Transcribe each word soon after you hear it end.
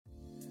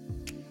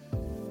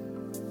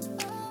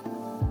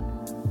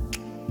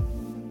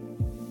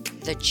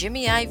The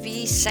Jimmy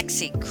IV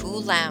Sexy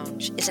Cool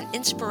Lounge is an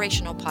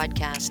inspirational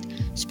podcast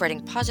spreading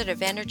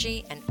positive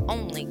energy and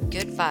only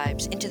good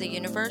vibes into the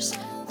universe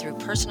through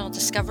personal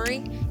discovery,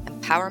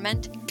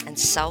 empowerment, and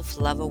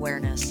self-love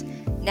awareness.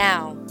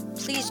 Now,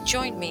 please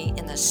join me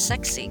in the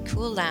Sexy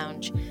Cool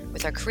Lounge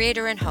with our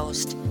creator and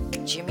host,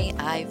 Jimmy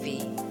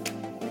IV.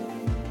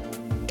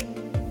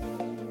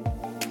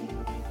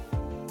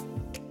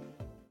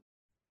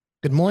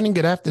 Good morning,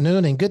 good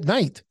afternoon, and good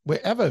night,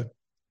 wherever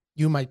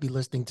you might be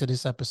listening to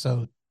this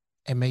episode.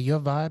 And may your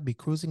vibe be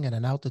cruising at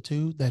an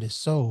altitude that is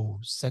so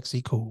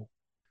sexy cool.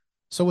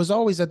 So as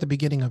always at the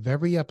beginning of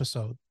every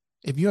episode,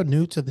 if you're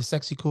new to the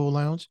Sexy Cool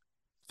Lounge,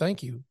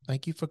 thank you.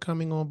 Thank you for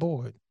coming on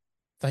board.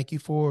 Thank you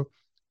for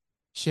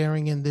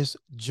sharing in this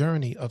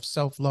journey of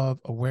self-love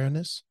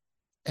awareness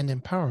and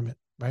empowerment,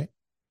 right?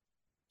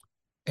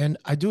 And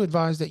I do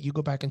advise that you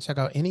go back and check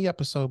out any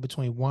episode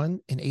between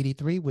 1 and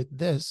 83, with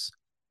this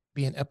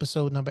being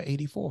episode number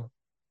 84.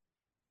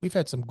 We've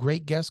had some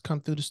great guests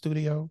come through the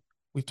studio.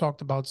 We've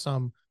talked about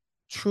some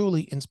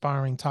truly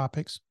inspiring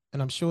topics,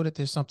 and I'm sure that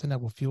there's something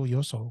that will fuel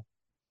your soul.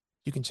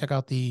 You can check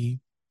out the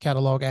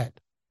catalog at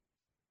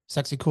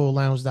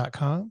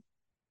sexycoollounge.com,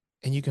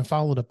 and you can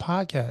follow the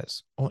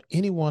podcast on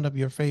any one of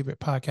your favorite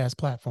podcast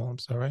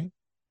platforms, all right?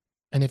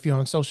 And if you're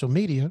on social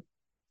media,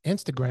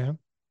 Instagram,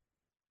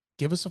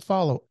 give us a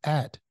follow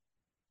at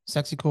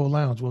Sexy Cool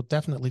Lounge. We'll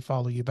definitely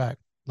follow you back.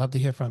 Love to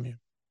hear from you.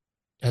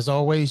 As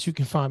always, you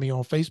can find me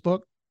on Facebook.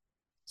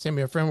 Send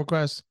me a friend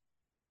request.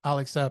 I'll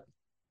accept,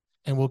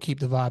 and we'll keep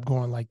the vibe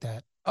going like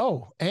that.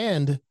 Oh,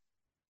 and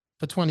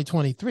for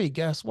 2023,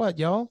 guess what,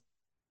 y'all?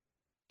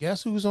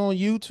 Guess who's on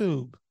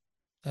YouTube?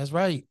 That's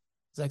right.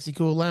 Sexy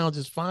Cool Lounge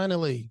is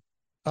finally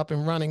up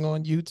and running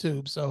on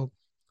YouTube. So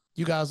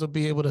you guys will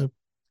be able to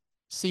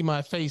see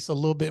my face a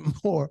little bit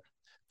more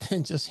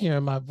than just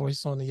hearing my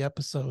voice on the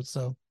episode.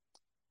 So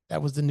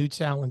that was the new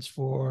challenge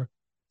for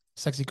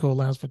Sexy Cool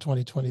Lounge for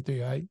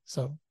 2023, right?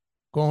 So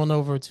go on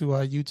over to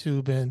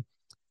YouTube and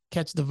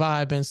catch the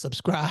vibe and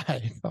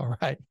subscribe. All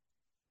right.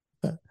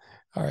 All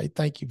right.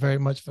 Thank you very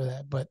much for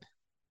that. But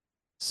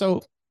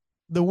so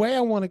the way I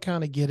want to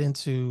kind of get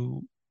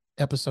into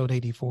episode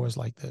 84 is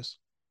like this.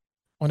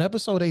 On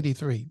episode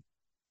 83,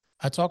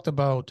 I talked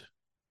about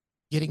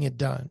getting it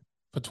done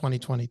for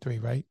 2023,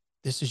 right?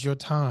 This is your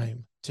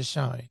time to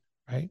shine,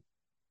 right?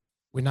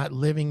 We're not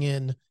living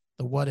in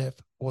the what if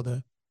or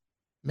the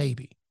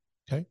maybe,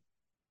 okay?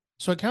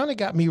 So it kind of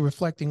got me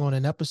reflecting on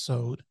an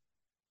episode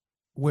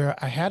where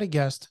I had a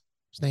guest,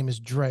 his name is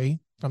Dre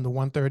from the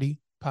 130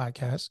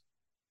 podcast,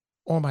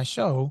 on my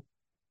show,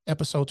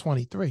 episode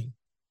 23,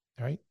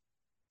 right?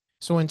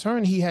 So in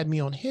turn, he had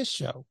me on his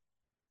show,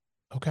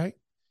 okay?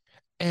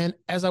 And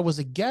as I was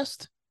a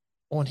guest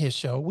on his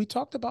show, we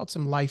talked about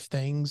some life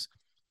things,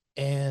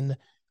 and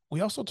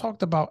we also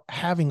talked about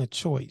having a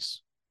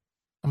choice.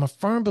 I'm a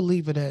firm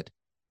believer that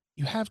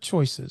you have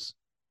choices,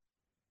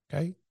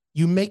 okay?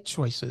 You make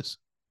choices,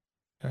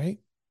 right?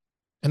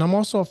 And I'm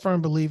also a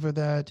firm believer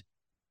that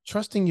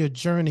trusting your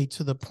journey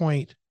to the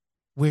point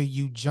where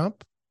you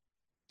jump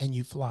and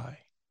you fly.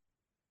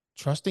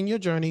 Trusting your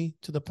journey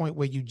to the point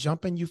where you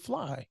jump and you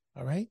fly,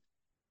 all right?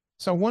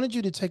 So I wanted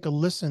you to take a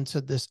listen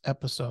to this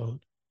episode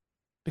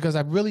because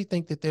I really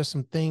think that there's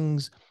some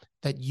things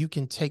that you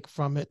can take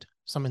from it,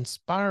 some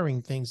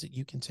inspiring things that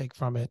you can take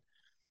from it.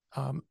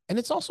 And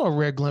it's also a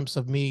rare glimpse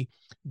of me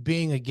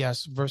being a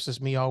guest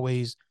versus me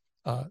always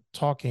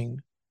talking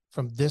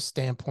from this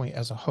standpoint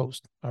as a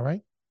host, all right?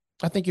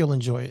 I think you'll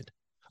enjoy it.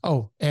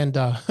 Oh, and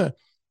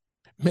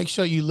make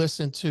sure you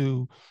listen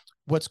to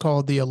what's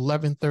called the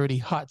 1130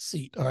 hot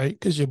seat, all right?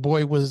 Because your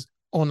boy was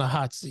on the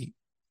hot seat.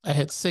 I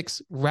had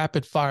 6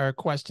 rapid fire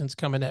questions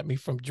coming at me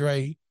from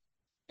Dre,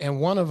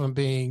 and one of them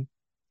being,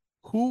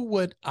 who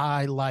would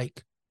I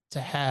like to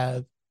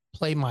have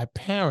play my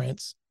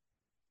parents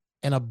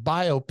in a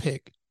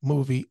biopic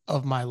movie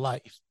of my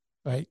life,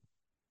 right?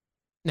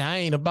 Now, I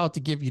ain't about to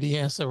give you the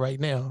answer right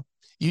now.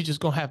 You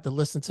just gonna have to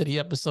listen to the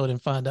episode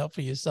and find out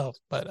for yourself.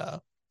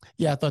 But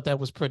yeah, I thought that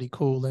was pretty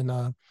cool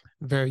and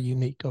very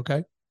unique,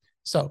 okay?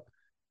 So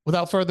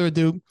without further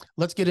ado,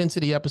 let's get into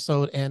the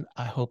episode, and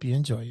I hope you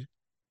enjoy it.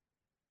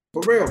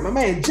 For real, my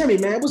man, Jimmy,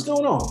 man, what's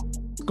going on?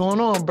 What's going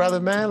on,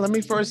 brother, man? Let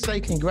me first say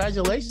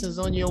congratulations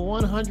on your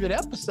 100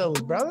 episodes,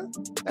 brother.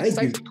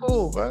 That's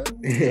cool, bro.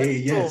 Hey,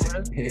 yes.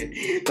 Cool,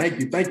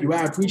 Thank you.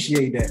 I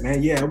appreciate that,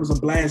 man. Yeah, it was a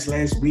blast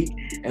last week.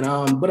 And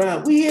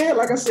but we here,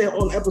 like I said,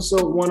 on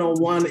episode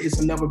 101. It's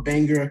another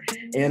banger.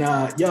 And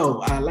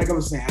like I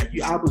was saying,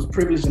 I was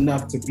privileged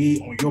enough to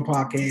be on your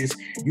podcast.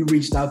 You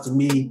reached out to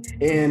me,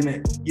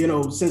 and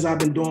since I've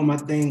been doing my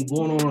thing,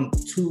 going on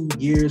 2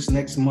 years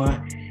next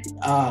month.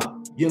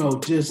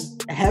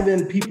 Just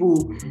having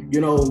people,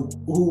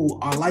 who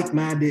are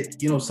like-minded,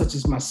 such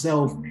as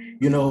myself,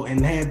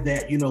 and have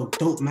that,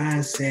 dope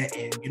mindset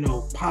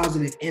and,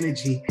 positive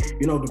energy,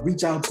 to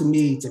reach out to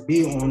me, to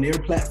be on their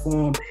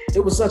platform. It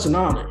was such an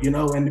honor,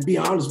 and to be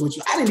honest with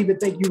you, I didn't even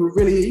think you were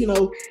really,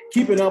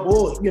 keeping up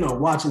or,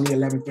 watching the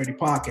 1130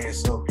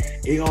 podcast. So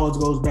it always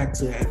goes back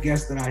to a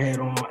guest that I had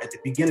on at the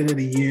beginning of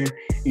the year.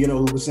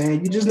 who was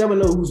saying, you just never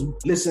know who's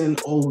listening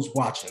or who's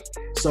watching.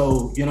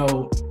 So,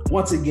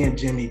 once again,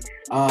 Jimmy,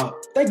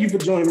 thank you for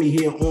joining me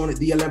here on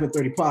the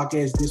 1130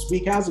 podcast this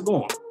week. How's it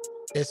going?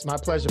 It's my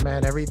pleasure,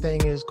 man.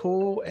 Everything is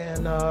cool.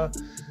 And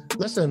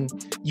listen,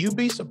 you'd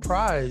be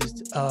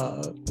surprised.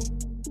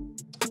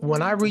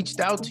 When I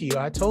reached out to you,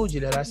 I told you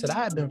that I said,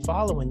 I had been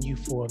following you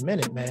for a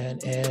minute, man.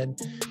 And,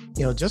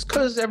 just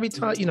because every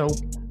time,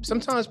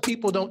 sometimes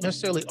people don't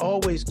necessarily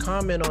always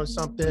comment on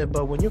something,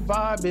 but when your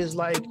vibe is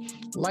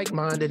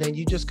like-minded and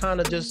you just kind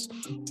of just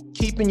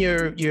keeping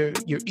your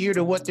ear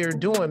to what they're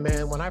doing,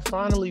 man, when I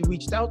finally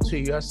reached out to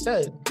you, I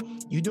said,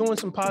 you're doing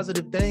some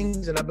positive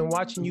things and I've been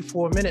watching you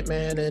for a minute,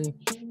 man. And,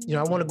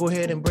 I want to go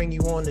ahead and bring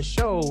you on the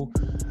show.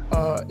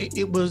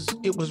 It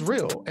was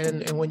real.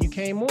 And when you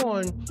came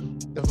on,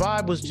 the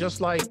vibe was just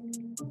like,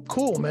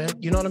 cool, man.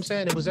 You know what I'm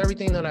saying? It was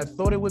everything that I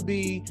thought it would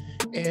be.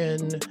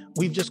 And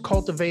we've just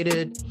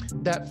cultivated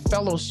that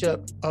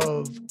fellowship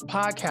of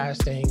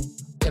podcasting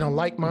in a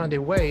like-minded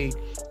way.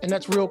 And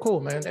that's real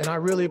cool, man. And I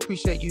really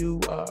appreciate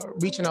you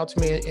reaching out to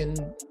me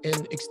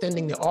and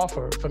extending the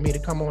offer for me to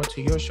come on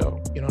to your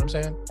show. You know what I'm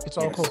saying? It's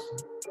all cool.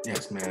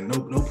 Yes, man.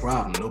 No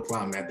problem,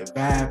 man. The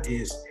vibe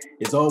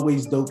is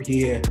always dope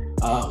here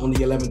on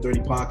the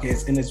 1130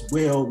 podcast, and as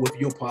well with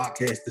your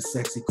podcast, the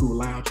Sexy Cool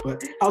Lounge.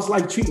 But how's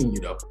life treating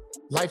you, though?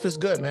 Life is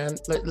good, man.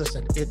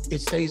 Listen,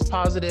 it stays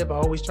positive. I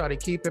always try to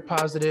keep it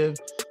positive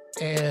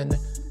and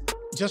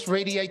just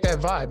radiate that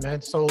vibe,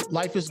 man. So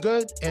life is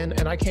good,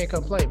 and I can't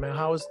complain, man.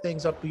 How is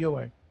things up your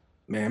way?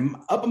 Man,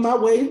 up in my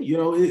way,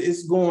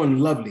 it's going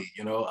lovely.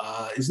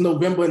 It's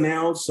November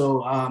now,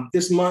 so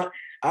this month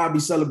I'll be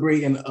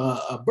celebrating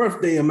a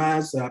birthday of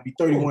mine. So I'll be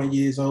 31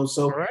 years old.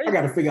 So right. I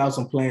got to figure out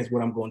some plans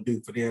what I'm going to do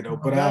for there, though.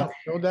 But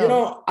no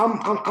doubt.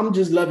 I'm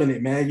just loving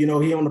it, man.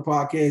 Here on the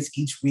podcast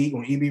each week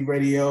on EB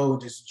Radio,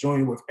 just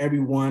join with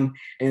everyone,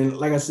 and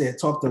like I said,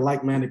 talk to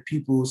like-minded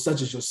people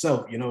such as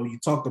yourself. You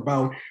talked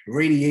about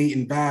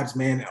radiating vibes,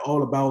 man, and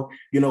all about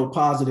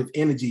positive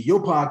energy.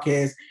 Your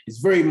podcast is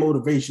very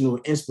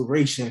motivational,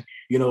 inspiration.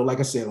 Like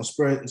I said, on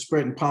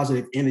spreading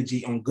positive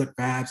energy on good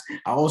vibes.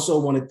 I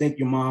also want to thank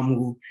your mom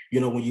who,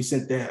 when you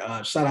sent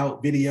that shout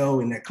out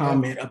video and that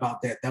comment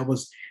about that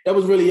was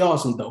really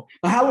awesome, though.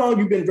 But how long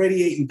you been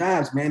radiating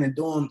vibes, man, and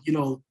doing,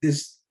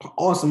 this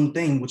awesome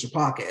thing with your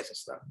podcast and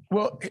stuff?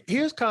 Well,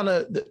 here's kind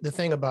of the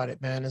thing about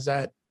it, man, is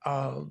that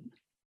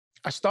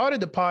I started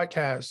the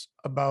podcast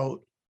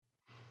about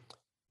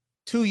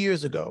 2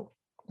 years ago,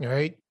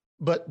 right?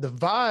 But the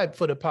vibe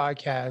for the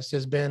podcast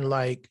has been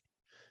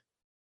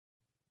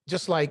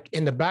just like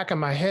in the back of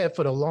my head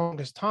for the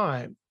longest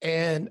time.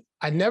 And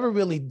I never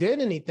really did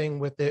anything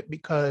with it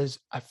because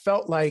I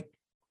felt like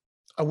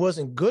I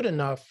wasn't good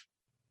enough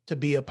to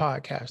be a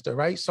podcaster,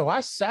 right? So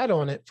I sat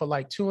on it for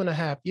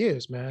 2.5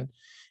 years, man.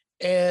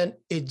 And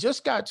it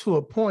just got to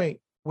a point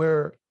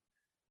where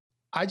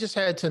I just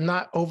had to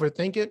not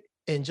overthink it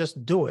and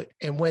just do it.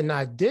 And when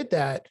I did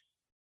that,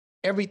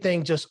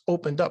 everything just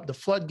opened up. The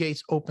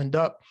floodgates opened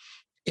up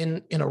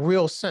in a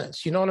real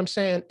sense. You know what I'm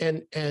saying?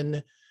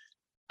 And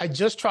I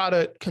just try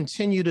to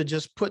continue to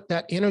just put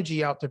that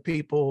energy out to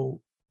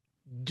people.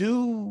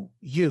 Do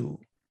you,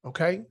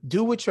 okay?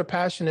 Do what your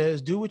passion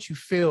is. Do what you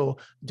feel.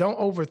 Don't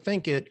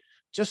overthink it.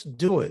 Just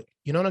do it.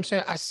 You know what I'm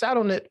saying? I sat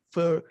on it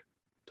for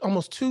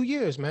almost 2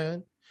 years,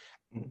 man,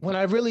 when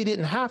I really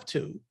didn't have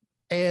to.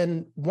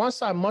 And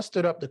once I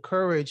mustered up the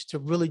courage to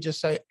really just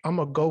say, I'm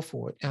going to go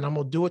for it and I'm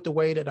going to do it the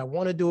way that I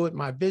want to do it,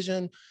 my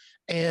vision,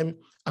 and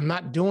I'm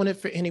not doing it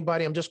for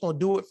anybody. I'm just going to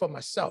do it for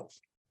myself.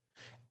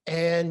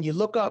 And you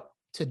look up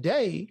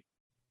today,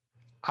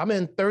 I'm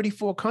in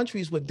 34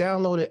 countries with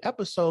downloaded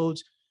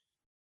episodes,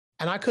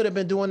 and I could have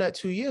been doing that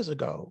 2 years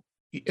ago.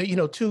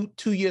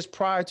 Two years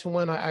prior to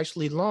when I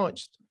actually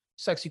launched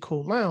Sexy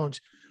Cool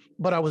Lounge,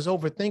 but I was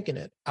overthinking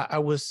it. I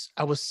was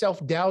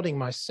self-doubting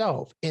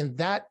myself, and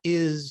that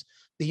is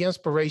the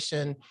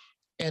inspiration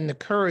and the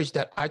courage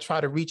that I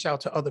try to reach out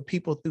to other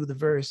people through the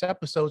various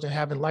episodes, and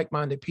having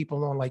like-minded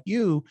people on like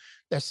you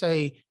that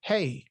say,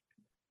 hey,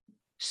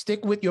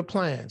 stick with your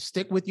plan,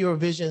 stick with your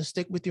vision,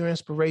 stick with your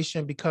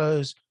inspiration,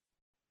 because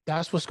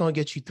that's what's going to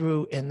get you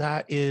through. And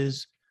that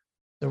is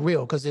the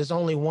real, because there's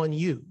only one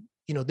you.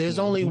 There's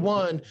only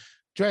one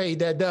Dre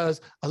that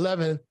does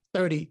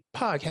 1130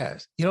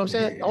 podcast. You know what I'm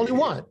saying? Yeah. Only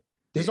one.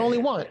 There's only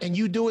one. And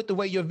you do it the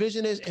way your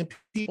vision is, and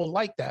people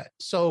like that.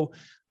 So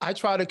I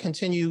try to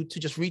continue to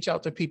just reach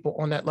out to people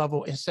on that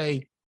level and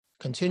say,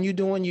 continue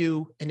doing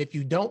you. And if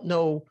you don't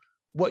know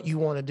what you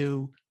want to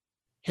do,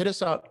 hit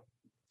us up.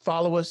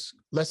 Follow us.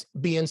 Let's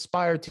be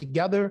inspired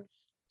together,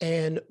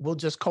 and we'll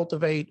just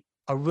cultivate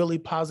a really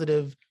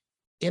positive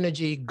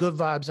energy, good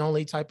vibes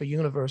only type of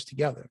universe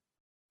together.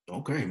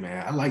 Okay,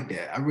 man. I like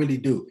that. I really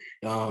do.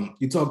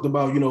 You talked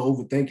about,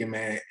 overthinking,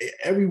 man.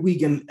 Every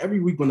week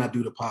when I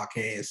do the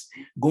podcast,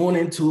 going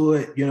into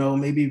it,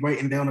 maybe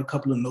writing down a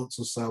couple of notes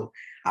or so,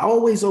 I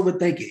always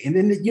overthink it. And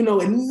then,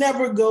 it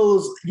never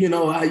goes,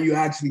 how you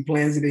actually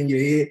plans it in your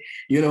head,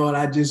 and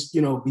I just,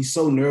 be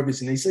so nervous.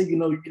 And they say,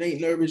 you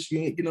ain't nervous,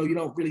 you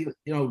don't really,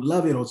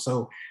 love it or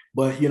so.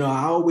 But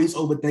I always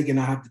overthink, and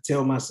I have to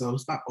tell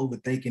myself, stop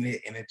overthinking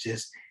it, and it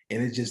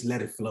just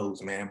let it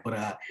flows, man.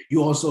 But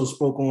you also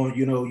spoke on,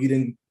 you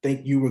didn't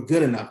think you were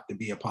good enough to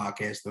be a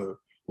podcaster.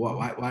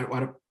 Why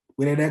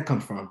where did that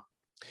come from?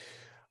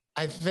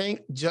 I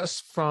think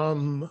just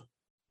from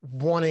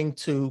wanting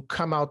to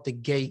come out the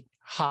gate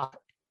hot,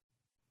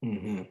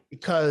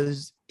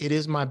 because it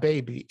is my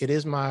baby. It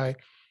is my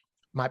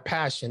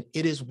passion.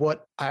 It is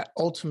what I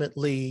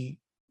ultimately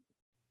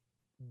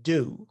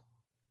do.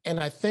 And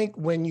I think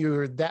when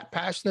you're that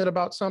passionate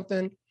about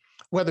something,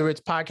 whether it's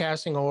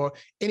podcasting or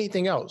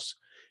anything else,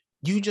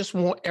 you just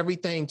want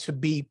everything to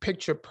be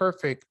picture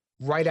perfect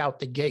right out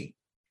the gate.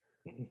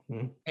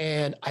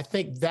 And I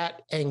think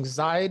that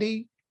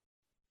anxiety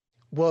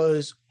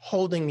was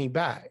holding me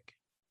back.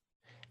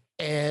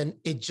 And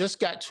it just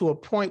got to a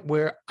point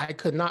where I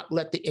could not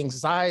let the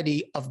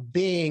anxiety of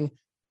being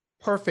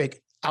perfect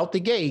out the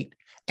gate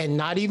and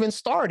not even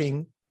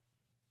starting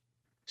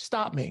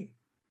stop me.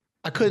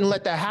 I couldn't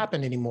let that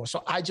happen anymore.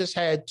 So I just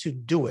had to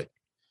do it.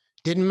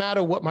 Didn't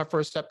matter what my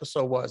first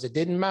episode was. It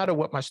didn't matter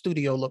what my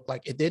studio looked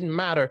like. It didn't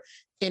matter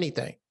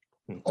anything.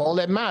 All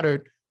that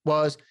mattered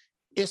was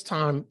it's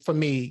time for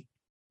me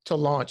to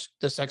launch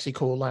the Sexy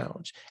Cool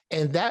Lounge.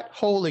 And that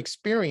whole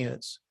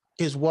experience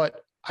is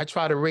what I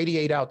try to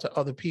radiate out to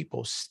other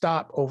people.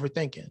 Stop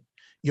overthinking.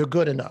 You're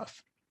good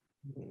enough.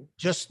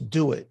 Just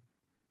do it.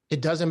 It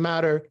doesn't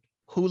matter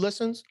who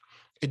listens.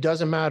 It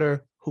doesn't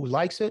matter who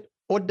likes it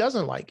or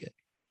doesn't like it.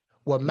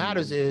 What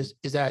matters is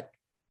that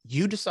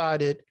you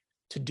decided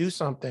to do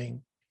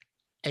something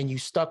and you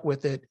stuck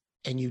with it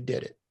and you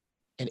did it.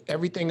 And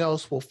everything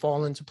else will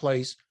fall into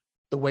place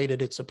the way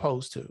that it's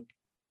supposed to.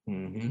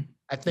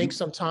 I think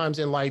sometimes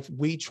in life,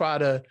 we try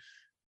to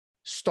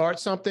start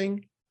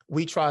something,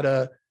 we try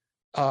to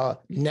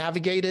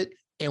navigate it,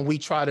 and we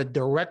try to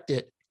direct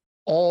it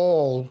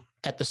all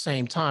at the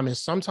same time. And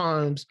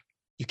sometimes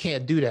you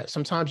can't do that.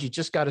 Sometimes you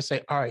just got to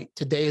say, all right,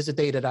 today is the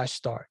day that I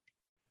start.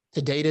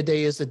 Today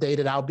is the day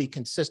that I'll be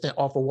consistent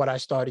off of what I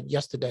started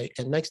yesterday.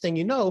 And next thing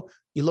you know,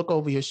 you look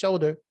over your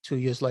shoulder 2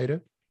 years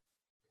later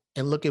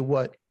and look at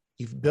what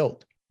you've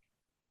built.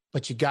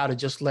 But you got to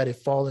just let it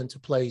fall into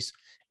place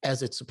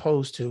as it's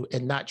supposed to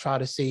and not try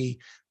to see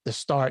the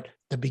start,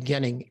 the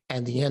beginning,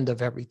 and the end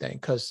of everything.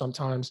 Because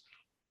sometimes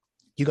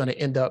you're going to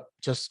end up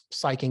just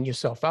psyching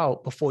yourself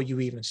out before you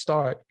even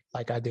start,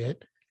 like I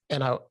did.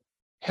 And I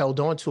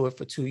held on to it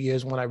for 2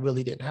 years when I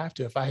really didn't have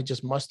to. If I had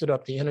just mustered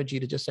up the energy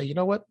to just say, you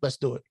know what, let's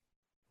do it.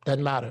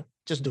 Doesn't matter.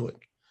 Just do it.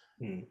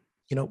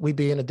 We'd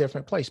be in a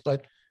different place,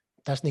 but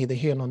that's neither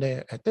here nor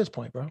there at this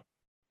point, bro.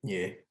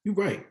 Yeah, you're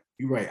right.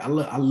 You're right. I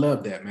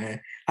love that,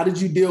 man. How did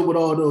you deal with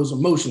all those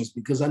emotions?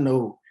 Because I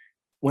know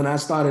when I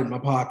started my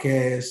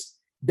podcast,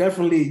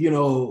 definitely,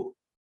 how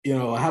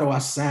do I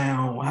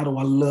sound? How do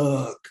I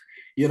look?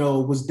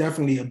 Was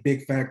definitely a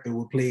big factor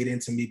what played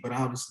into me. But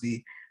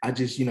obviously, I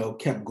just,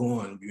 kept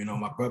going.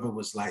 My brother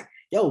was like,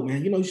 yo,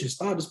 man, you should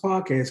start this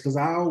podcast. Because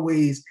I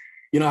always,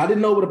 I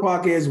didn't know what a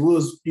podcast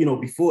was,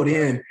 before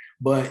then.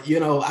 But,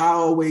 I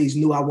always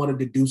knew I wanted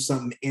to do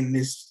something in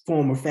this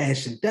form or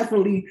fashion.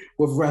 Definitely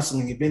with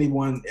wrestling. If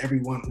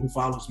everyone who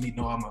follows me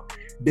know I'm a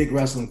big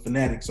wrestling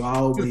fanatic. So I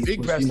always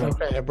big wrestling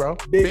fan, bro.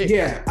 Big.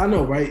 Yeah, I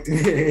know, right?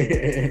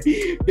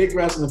 Big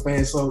wrestling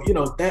fan. So,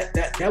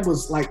 that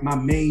was like my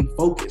main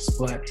focus.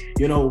 But,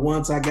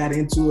 once I got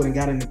into it and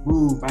got in the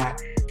groove, I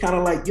kind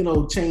of like,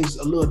 changed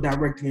a little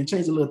directing and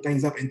changed a little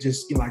things up and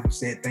just, like you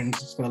said, things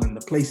just fell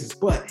into places.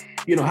 But,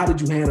 how did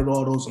you handle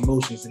all those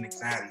emotions and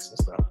anxieties and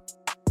stuff?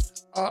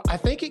 I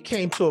think it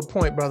came to a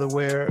point, brother,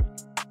 where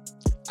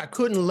I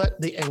couldn't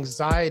let the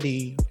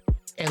anxiety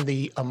and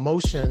the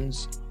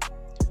emotions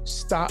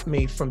stop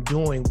me from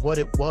doing what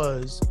it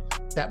was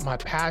that my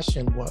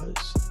passion was.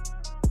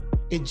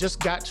 It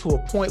just got to a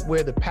point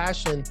where the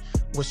passion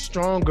was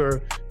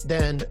stronger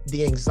than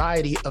the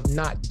anxiety of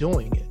not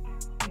doing it.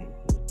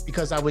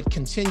 Because I would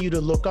continue to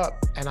look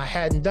up and I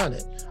hadn't done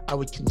it. I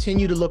would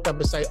continue to look up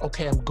and say,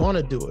 okay, I'm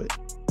gonna do it.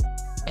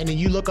 And then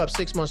you look up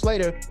 6 months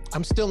later,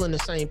 I'm still in the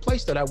same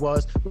place that I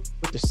was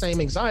with the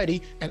same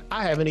anxiety, and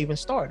I haven't even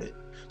started.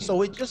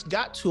 So it just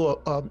got to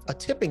a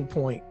tipping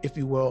point, if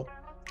you will,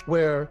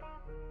 where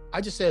I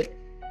just said,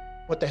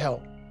 what the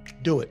hell,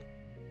 do it.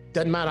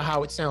 Doesn't matter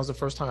how it sounds the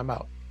first time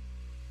out.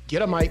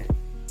 Get a mic,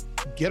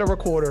 get a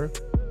recorder,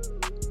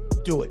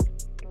 do it.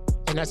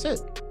 And that's it.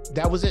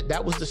 That was it.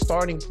 That was the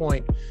starting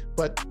point.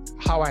 But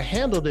how I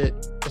handled it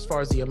as far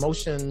as the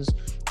emotions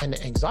and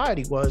the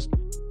anxiety was,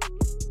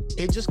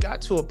 it just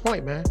got to a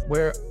point, man,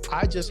 where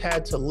I just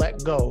had to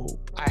let go.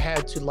 I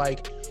had to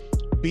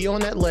be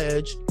on that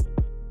ledge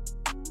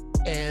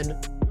and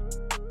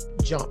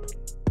jump.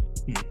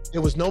 There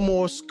was no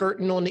more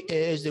skirting on the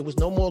edge. There was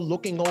no more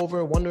looking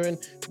over, wondering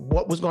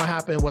what was going to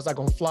happen. Was I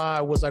going to fly?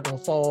 Was I going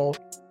to fall?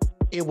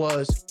 It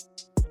was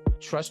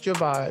trust your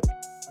vibe,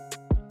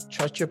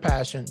 trust your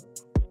passion,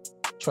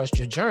 trust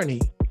your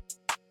journey,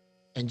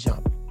 and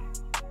jump.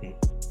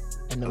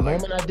 And the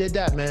moment I did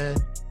that, man,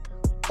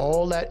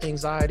 all that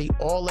anxiety,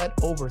 all that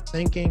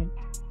overthinking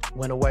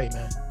went away,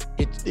 man.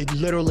 It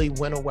literally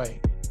went away.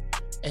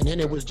 And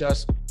then it was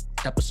just,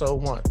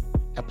 episode 1,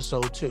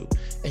 episode 2,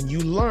 and you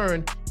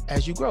learn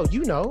as you grow.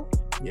 You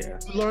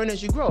learn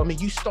as you grow. I mean,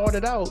 you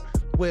started out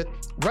with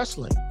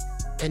wrestling,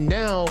 and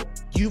now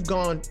you've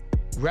gone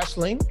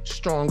wrestling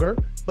stronger,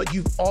 but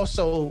you've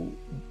also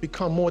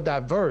become more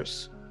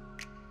diverse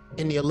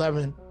in the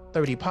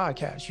 1130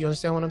 podcast. You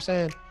understand what I'm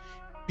saying?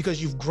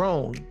 Because you've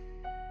grown.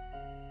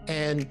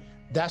 And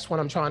that's what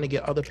I'm trying to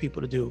get other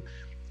people to do.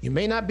 You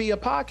may not be a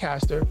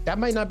podcaster, that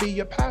might not be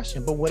your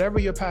passion, but whatever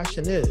your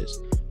passion is,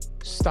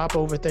 stop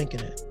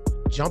overthinking it.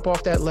 Jump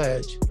off that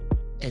ledge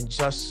and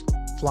just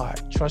fly.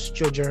 Trust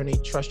your journey,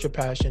 trust your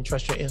passion,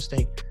 trust your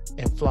instinct,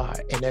 and fly.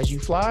 And as you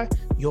fly,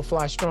 you'll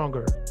fly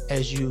stronger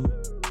as you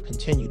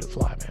continue to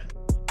fly, man.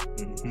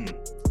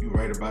 Mm-hmm. You're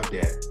right about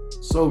that.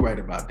 So right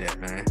about that,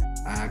 man.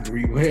 I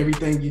agree with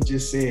everything you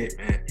just said,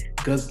 man.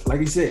 Because like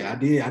you said, I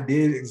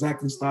did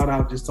exactly start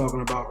out just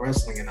talking about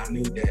wrestling, and I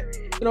knew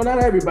that, not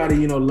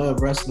everybody,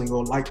 love wrestling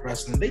or like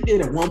wrestling. They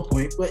did at one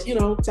point, but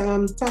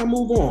time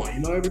move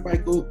on. Everybody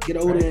go get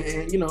older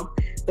and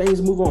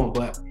things move on.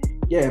 But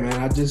yeah,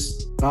 man, I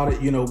just thought it,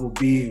 would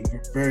be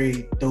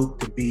very dope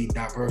to be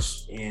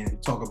diverse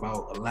and talk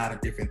about a lot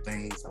of different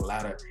things, a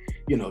lot of,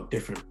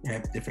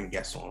 have different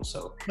guests on.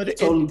 So, but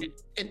totally.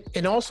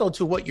 And also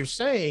to what you're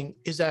saying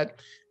is that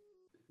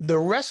the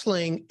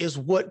wrestling is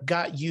what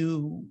got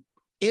you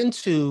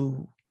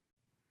into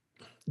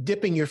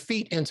dipping your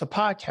feet into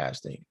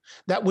podcasting.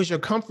 That was your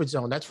comfort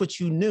zone. That's what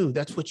you knew.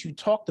 That's what you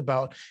talked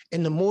about.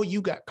 And the more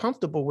you got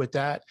comfortable with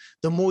that,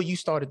 the more you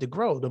started to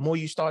grow. The more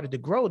you started to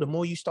grow, the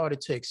more you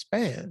started to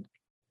expand.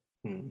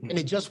 Mm-hmm. And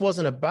it just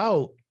wasn't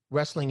about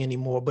wrestling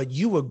anymore, but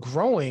you were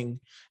growing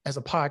as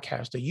a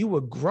podcaster. You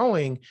were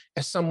growing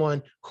as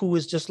someone who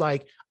is just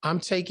like, I'm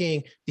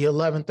taking the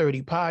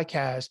 1130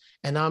 podcast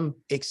and I'm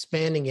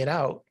expanding it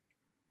out.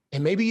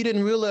 And maybe you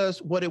didn't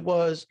realize what it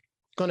was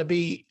going to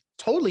be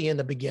totally in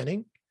the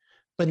beginning,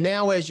 but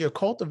now as you're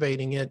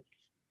cultivating it,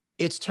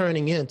 it's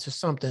turning into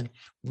something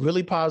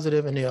really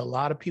positive. And there are a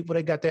lot of people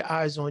that got their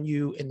eyes on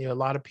you, and there are a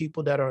lot of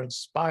people that are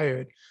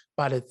inspired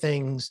by the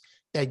things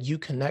that you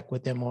connect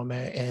with them on,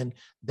 man. And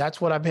that's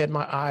what I've had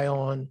my eye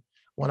on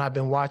when I've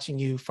been watching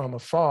you from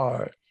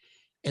afar,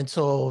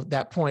 until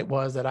that point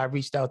was that I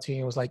reached out to you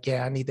and was like,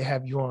 yeah, I need to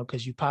have you on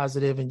because you're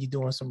positive and you're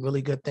doing some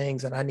really good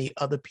things. And I need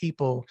other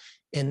people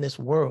in this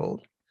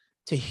world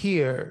to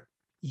hear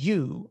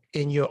you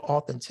in your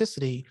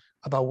authenticity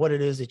about what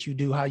it is that you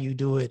do, how you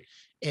do it,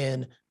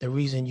 and the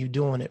reason you're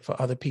doing it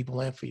for other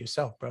people and for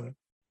yourself, brother.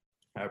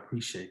 I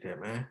appreciate that,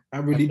 man. I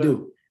really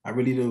do. I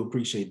really do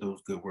appreciate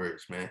those good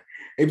words, man.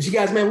 Hey, but you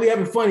guys, man, we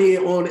having fun here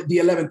on the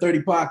 1130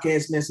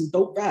 podcast, man. Some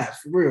dope vibes,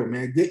 for real,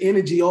 man. Good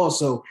energy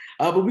also.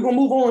 But we're going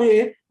to move on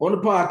here on the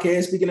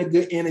podcast. Speaking of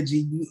good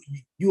energy,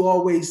 you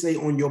always say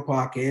on your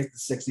podcast, the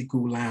Sexy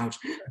Cool Lounge,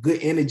 good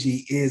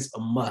energy is a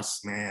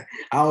must, man.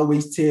 I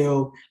always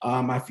tell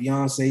my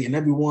fiance and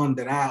everyone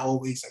that I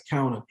always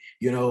encounter,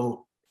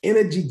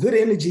 energy, good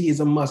energy is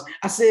a must.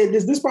 I said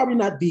this probably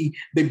not the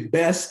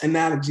best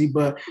analogy,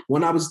 but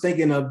when I was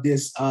thinking of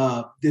this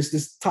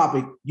this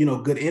topic,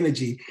 good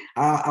energy,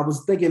 I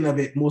was thinking of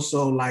it more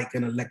so like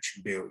an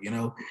electric bill.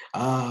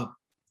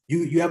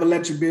 You have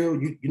electric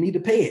bill, you need to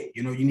pay it.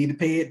 You need to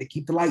pay it to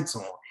keep the lights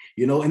on.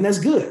 And that's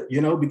good.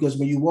 Because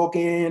when you walk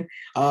in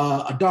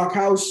a dark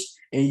house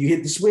and you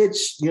hit the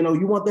switch, you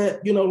want that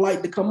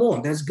light to come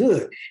on. That's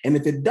good. And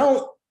if it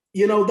don't,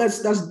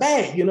 that's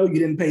bad. You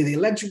didn't pay the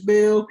electric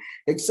bill,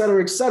 et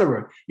cetera, et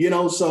cetera.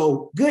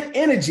 So good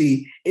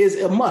energy is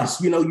a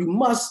must. You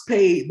must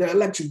pay the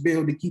electric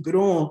bill to keep it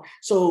on.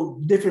 So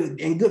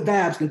different and good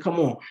vibes can come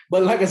on.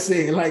 But like I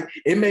said,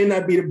 it may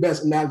not be the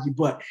best analogy,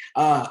 but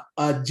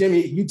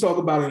Jimmy, you talk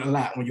about it a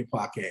lot on your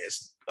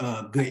podcast,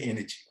 good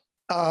energy.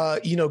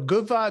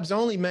 Good vibes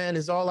only, man,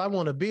 is all I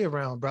want to be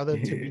around, brother.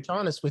 To be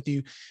honest with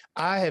you,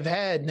 I have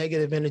had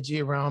negative energy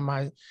around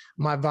my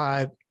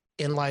vibe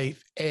in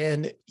life,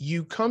 and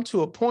you come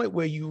to a point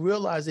where you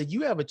realize that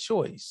you have a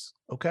choice.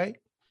 Okay,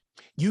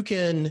 you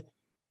can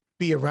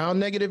be around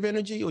negative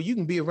energy or you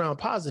can be around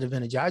positive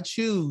energy. I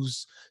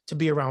choose to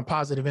be around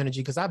positive energy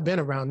because I've been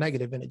around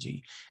negative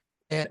energy,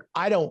 and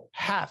I don't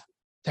have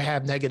to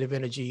have negative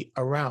energy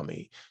around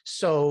me.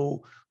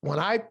 So when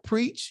I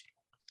preach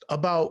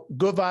about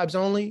good vibes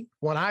only,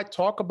 when I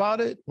talk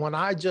about it, when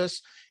I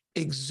just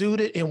exude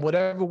it in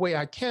whatever way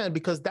I can,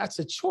 because that's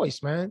a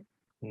choice, man.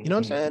 You know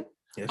what I'm saying?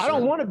 Yes, I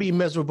don't want to be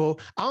miserable.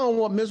 I don't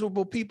want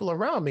miserable people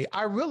around me.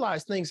 I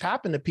realize things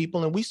happen to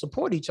people and we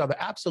support each other.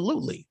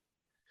 Absolutely.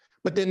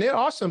 But then there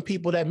are some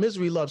people that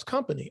misery loves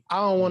company.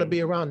 I don't want to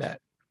be around that.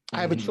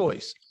 I have a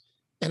choice.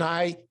 And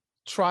I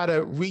try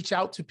to reach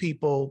out to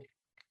people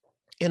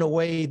in a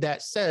way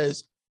that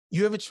says,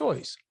 you have a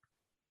choice.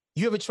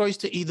 You have a choice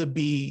to either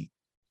be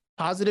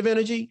positive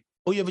energy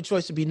or you have a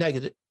choice to be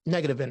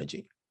negative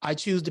energy. I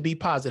choose to be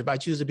positive. I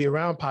choose to be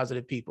around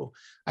positive people.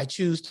 I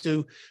choose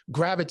to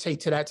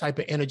gravitate to that type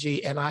of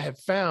energy. And I have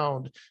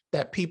found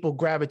that people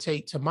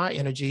gravitate to my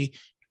energy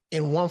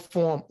in one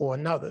form or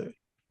another.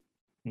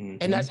 Mm-hmm.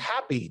 And that's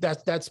happy.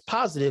 That's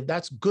positive.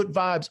 That's good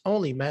vibes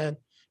only, man.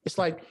 It's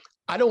like,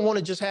 I don't want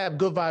to just have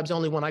good vibes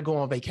only when I go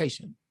on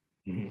vacation.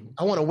 Mm-hmm.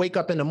 I want to wake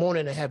up in the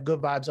morning and have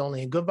good vibes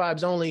only. And good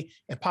vibes only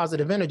and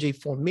positive energy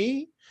for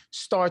me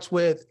starts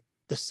with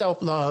the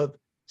self-love,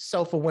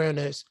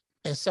 self-awareness,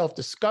 and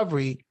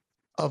self-discovery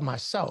of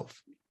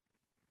myself.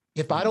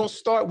 If I don't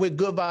start with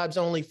good vibes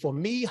only for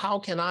me, how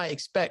can I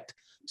expect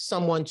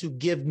someone to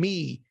give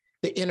me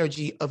the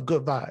energy of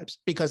good vibes?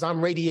 Because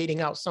I'm radiating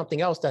out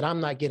something else that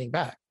I'm not getting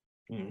back.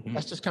 Mm-hmm.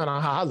 That's just kind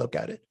of how I look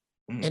at it.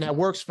 Mm-hmm. And that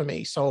works for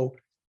me. So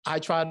I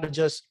try to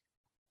just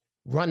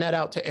run that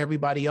out to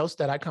everybody else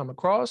that I come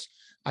across.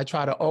 I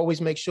try to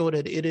always make sure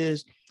that it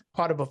is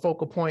part of a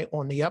focal point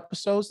on the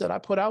episodes that I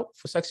put out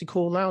for Sexy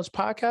Cool Lounge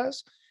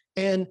podcast.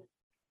 And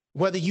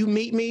whether you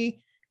meet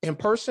me in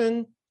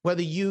person,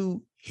 whether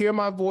you hear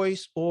my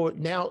voice or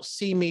now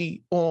see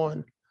me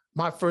on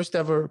my first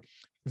ever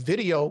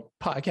video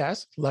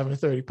podcast,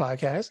 1130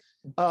 podcast,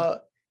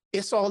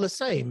 it's all the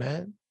same,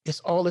 man. It's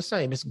all the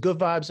same. It's good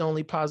vibes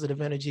only,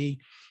 positive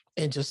energy,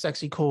 and just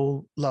sexy,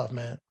 cool love,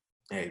 man.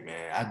 Hey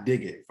man, I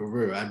dig it for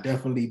real. I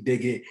definitely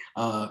dig it.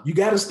 You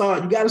gotta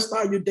start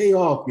your day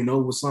off,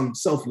 with some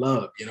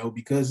self-love,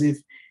 because if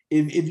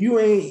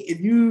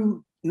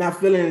you not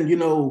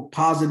feeling,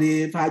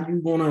 positive, how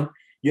you wanna,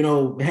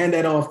 hand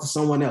that off to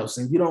someone else?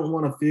 And you don't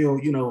want to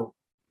feel,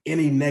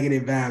 any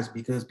negative vibes,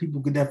 because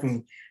people could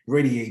definitely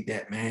radiate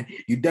that, man.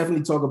 You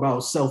definitely talk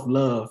about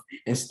self-love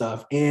and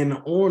stuff.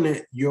 And on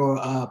your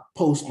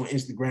post on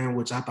Instagram,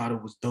 which I thought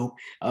it was dope,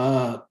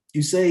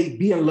 you say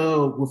be in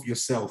love with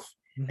yourself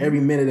every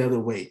minute of the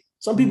way.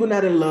 Some people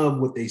not in love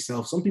with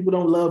themselves. Some people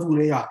don't love who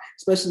they are,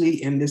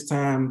 especially in this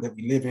time that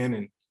we live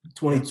in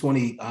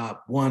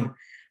 2021.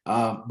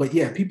 But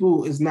yeah,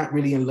 people is not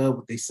really in love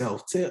with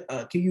themselves.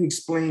 Can you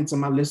explain to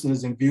my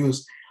listeners and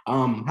viewers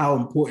how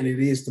important it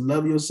is to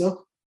love yourself?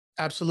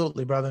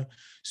 Absolutely, brother.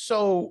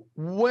 So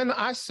when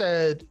I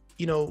said,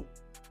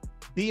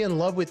 be in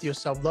love with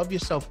yourself, love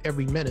yourself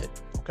every minute,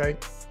 okay?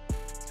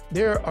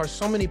 There are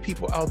so many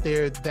people out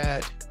there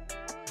that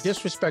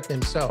disrespect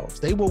themselves.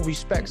 They will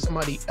respect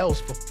somebody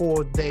else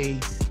before they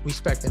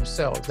respect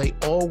themselves. They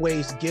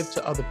always give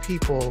to other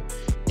people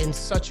in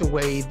such a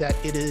way that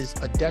it is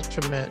a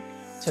detriment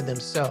to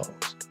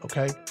themselves,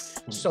 okay?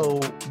 So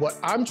what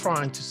I'm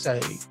trying to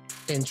say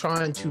and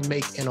trying to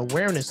make an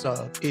awareness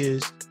of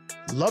is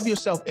love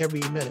yourself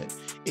every minute.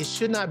 It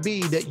should not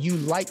be that you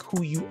like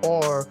who you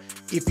are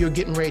if you're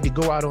getting ready to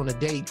go out on a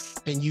date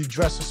and you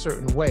dress a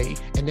certain way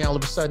and now all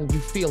of a sudden you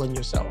feeling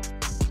yourself,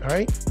 all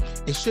right?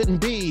 It shouldn't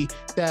be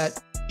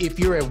that if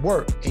you're at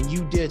work and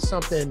you did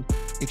something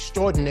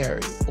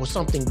extraordinary or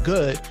something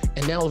good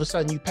and now all of a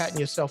sudden you patting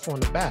yourself on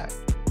the back.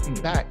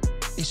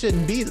 It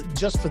shouldn't be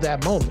just for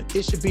that moment.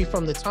 It should be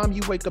from the time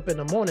you wake up in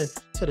the morning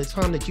to the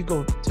time that you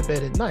go to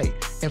bed at night.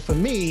 And for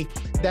me,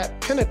 that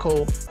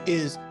pinnacle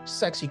is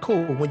sexy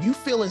cool. When you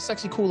feeling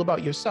sexy cool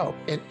about yourself,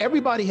 and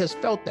everybody has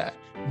felt that,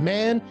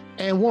 man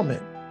and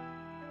woman.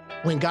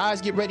 When guys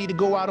get ready to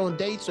go out on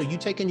dates, or you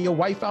taking your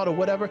wife out or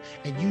whatever,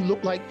 and you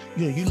look like,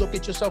 you look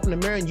at yourself in the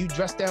mirror and you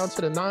dress down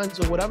to the nines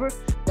or whatever,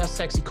 that's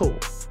sexy cool,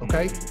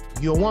 okay?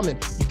 You're a woman,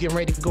 you getting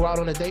ready to go out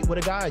on a date with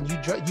a guy and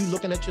you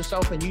looking at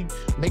yourself and you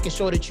making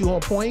sure that you on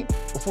point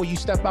before you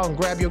step out and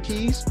grab your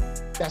keys,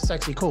 that's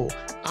sexy cool.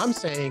 I'm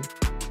saying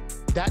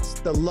that's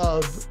the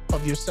love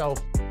of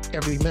yourself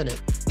every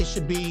minute. It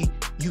should be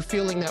you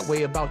feeling that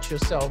way about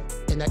yourself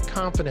and that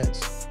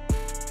confidence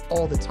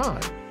all the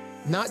time.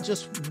 Not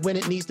just when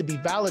it needs to be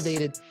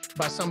validated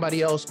by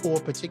somebody else or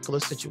a particular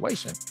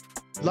situation.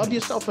 Love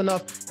yourself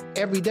enough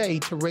every day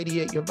to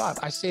radiate your vibe.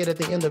 I say it at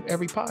the end of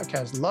every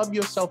podcast. Love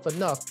yourself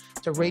enough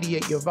to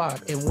radiate your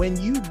vibe. And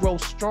when you grow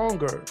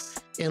stronger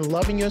in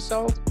loving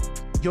yourself,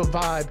 your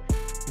vibe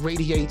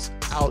radiates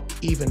out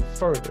even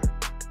further.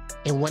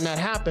 And when that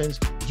happens,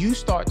 you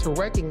start to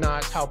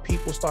recognize how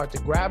people start to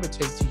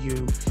gravitate to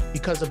you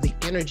because of the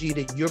energy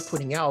that you're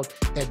putting out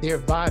that they're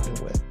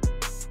vibing with.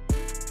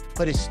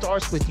 But it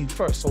starts with you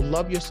first. So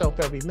love yourself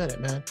every minute,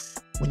 man.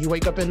 When you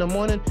wake up in the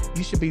morning,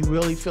 you should be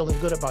really feeling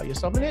good about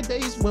yourself. And there are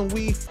days when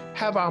we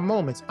have our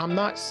moments. I'm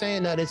not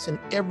saying that it's an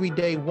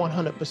everyday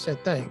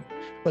 100% thing,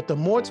 but the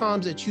more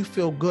times that you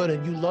feel good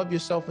and you love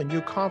yourself and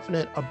you're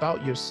confident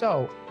about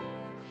yourself,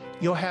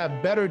 you'll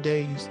have better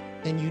days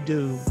than you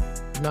do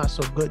not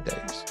so good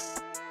days.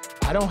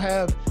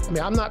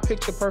 I'm not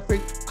picture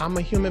perfect. I'm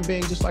a human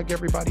being just like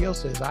everybody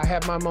else is. I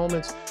have my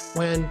moments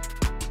when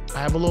I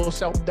have a little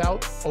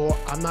self-doubt, or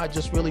I'm not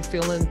just really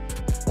feeling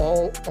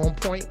all on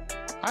point.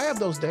 I have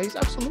those days,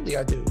 absolutely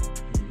I do.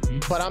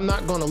 But I'm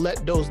not gonna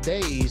let those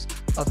days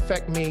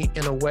affect me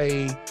in a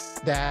way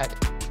that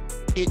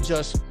it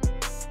just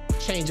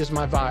changes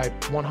my vibe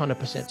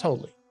 100%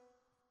 totally.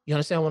 You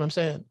understand what I'm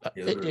saying?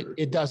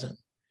 It doesn't.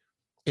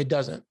 It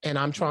doesn't. And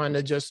I'm trying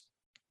to just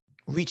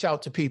reach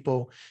out to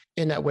people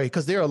in that way,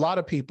 because there are a lot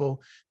of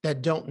people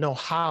that don't know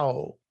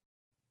how,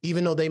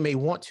 even though they may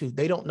want to,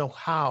 they don't know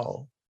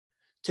how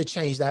to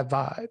change that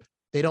vibe.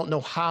 They don't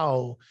know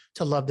how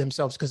to love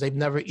themselves because they've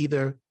never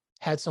either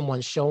had someone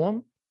show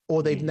them,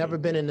 or they've never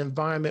been in an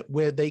environment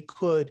where they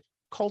could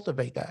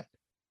cultivate that.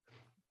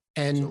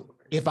 And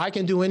if I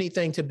can do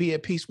anything to be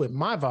at peace with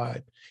my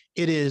vibe,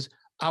 it is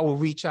I will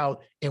reach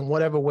out in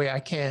whatever way I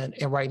can.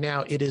 And right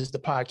now it is the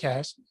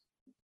podcast,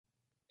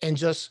 and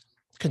just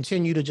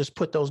continue to just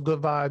put those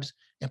good vibes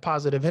and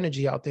positive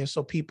energy out there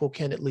so people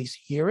can at least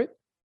hear it.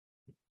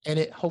 And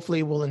it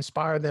hopefully will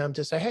inspire them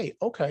to say, hey,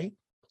 okay,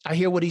 I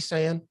hear what he's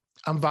saying.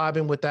 I'm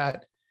vibing with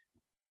that.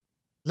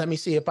 Let me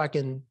see if I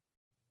can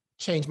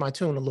change my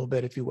tune a little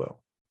bit, if you will.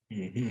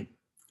 Mm-hmm.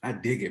 I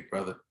dig it,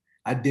 brother.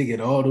 I dig it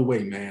all the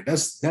way, man.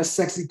 That's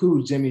sexy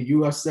cool, Jimmy.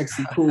 You are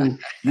sexy cool.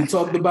 You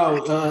talked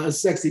about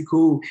sexy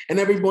cool, and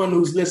everyone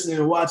who's listening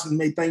and watching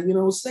may think,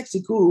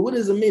 sexy cool. What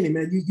does it mean,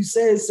 man? You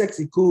said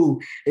sexy cool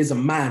is a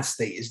mind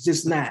state. It's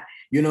just not,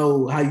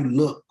 how you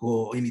look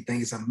or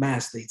anything. It's a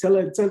mind state.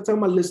 Tell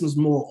my listeners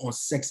more on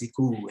sexy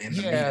cool and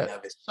the meaning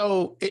of it.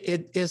 So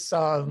it's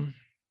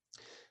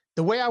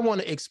the way I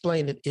want to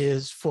explain it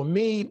is, for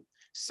me,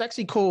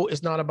 sexy cool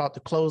is not about the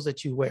clothes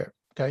that you wear.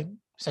 Okay.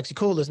 Sexy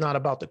cool is not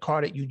about the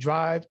car that you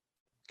drive.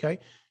 Okay.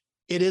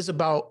 It is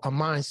about a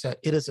mindset.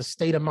 It is a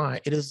state of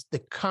mind. It is the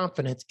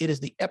confidence. It is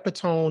the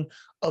epitome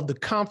of the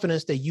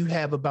confidence that you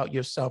have about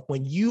yourself.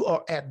 When you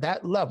are at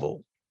that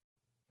level,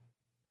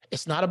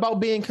 it's not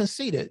about being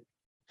conceited.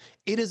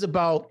 It is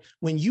about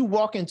when you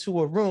walk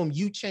into a room,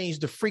 you change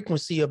the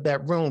frequency of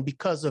that room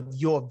because of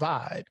your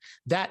vibe.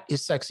 That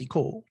is sexy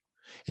cool.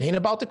 It ain't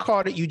about the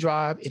car that you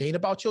drive. It ain't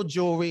about your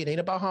jewelry. It ain't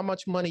about how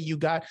much money you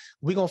got.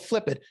 We're going to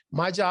flip it.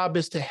 My job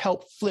is to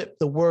help flip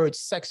the word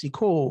sexy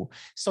cool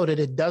so that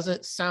it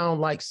doesn't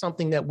sound like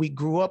something that we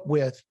grew up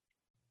with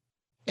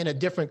in a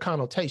different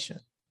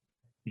connotation.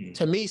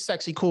 To me,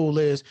 sexy cool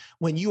is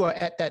when you are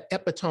at that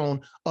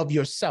epitome of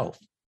yourself,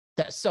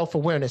 that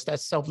self-awareness, that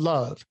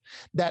self-love,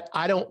 that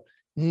I don't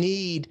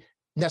need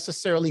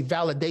necessarily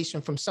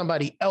validation from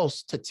somebody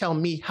else to tell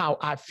me how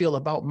I feel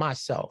about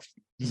myself.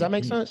 Does that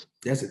make sense?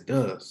 Yes, it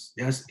does.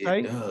 Yes,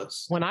 it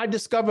does. When I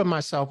discover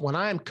myself, when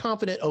I am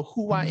confident of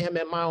who I am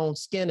in my own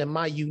skin and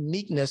my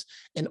uniqueness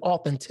and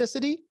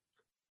authenticity,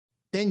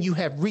 then you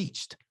have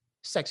reached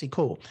sexy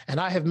cool.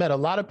 And I have met a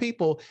lot of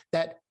people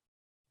that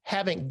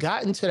haven't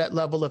gotten to that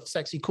level of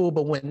sexy cool,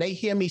 but when they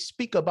hear me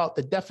speak about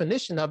the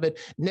definition of it,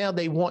 now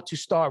they want to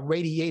start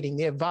radiating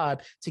their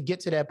vibe to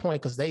get to that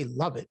point because they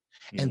love it.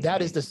 And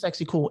that is the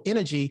sexy cool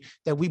energy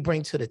that we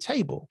bring to the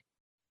table.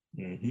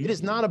 It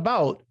is not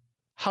about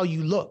how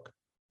you look.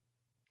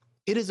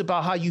 It is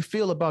about how you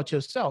feel about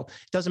yourself.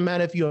 It doesn't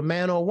matter if you're a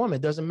man or a woman.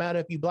 It doesn't matter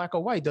if you're black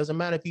or white. It doesn't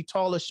matter if you're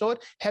tall or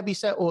short, heavy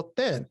set or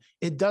thin.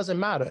 It doesn't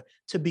matter.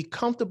 To be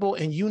comfortable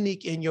and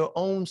unique in your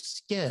own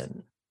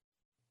skin,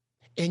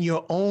 in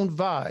your own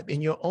vibe,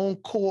 in your own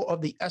core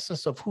of the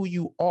essence of who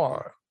you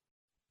are,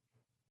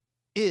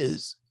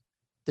 is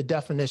the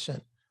definition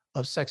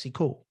of sexy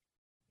cool.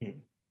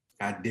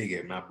 I dig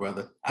it, my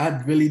brother. I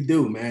really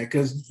do, man,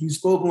 because you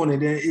spoke on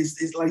it.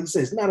 It's like you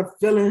said, it's not a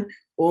feeling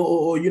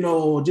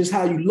or just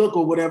how you look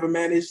or whatever,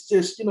 man. It's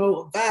just, a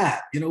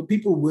vibe.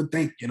 People would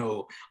think,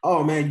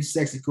 oh, man, you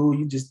sexy cool.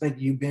 You just think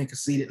you being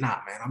conceited. Nah,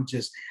 man,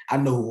 I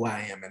know who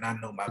I am and I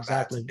know my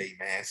vibe today,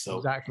 man.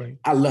 So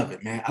I love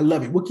it, man. I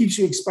love it. What keeps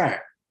you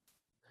inspired?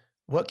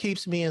 What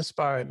keeps me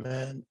inspired,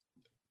 man?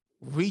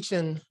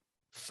 Reaching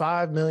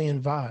 5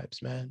 million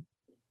vibes, man.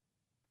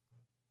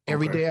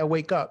 Every day I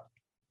wake up.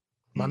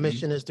 My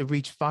mission is to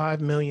reach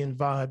 5 million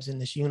vibes in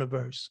this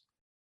universe.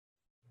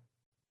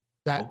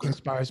 That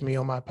inspires me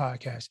on my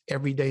podcast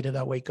every day that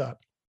I wake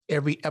up.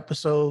 Every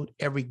episode,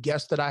 every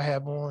guest that I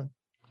have on,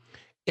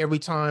 every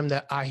time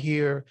that I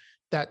hear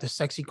that the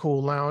Sexy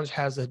Cool Lounge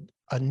has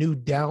a new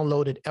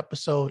downloaded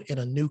episode in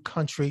a new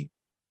country,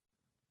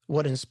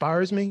 what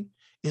inspires me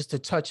is to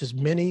touch as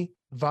many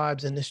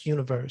vibes in this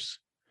universe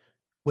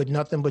with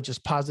nothing but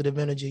just positive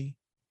energy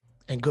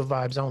and good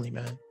vibes only,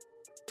 man.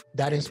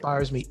 That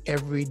inspires me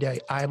every day.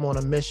 I am on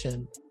a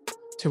mission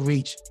to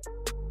reach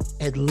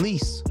at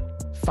least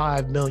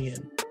 5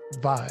 million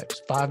vibes,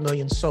 5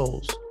 million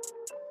souls,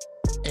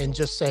 and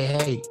just say,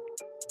 hey,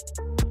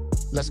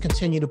 let's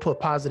continue to put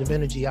positive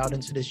energy out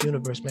into this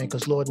universe, man,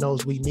 because Lord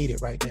knows we need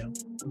it right now.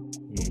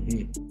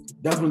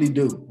 Definitely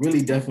do.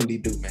 Really definitely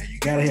do, man. You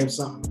got to have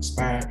something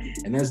inspired,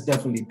 and that's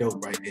definitely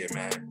dope right there,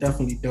 man.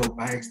 Definitely dope.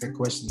 I ask that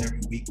question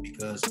every week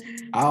because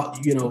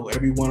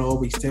everyone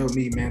always tell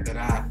me, man, that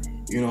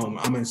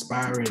I'm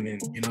inspiring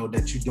and,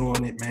 that you're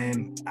doing it,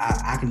 man.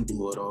 I can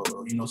do it or,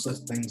 such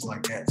things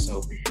like that.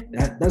 So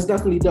that's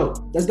definitely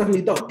dope. That's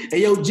definitely dope.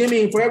 Hey, yo,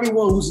 Jimmy, and for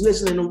everyone who's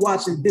listening and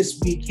watching this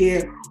week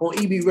here on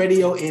EB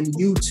Radio and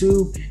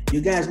YouTube, you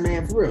guys,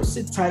 man, for real,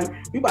 sit tight.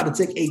 We about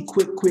to take a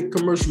quick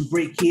commercial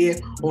break here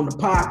on the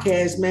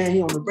podcast, man,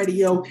 here on the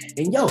radio.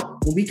 And yo,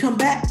 when we come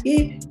back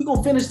here, we're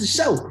going to finish the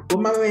show with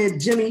my man,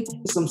 Jimmy,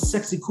 and some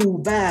sexy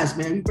cool vibes,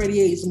 man. We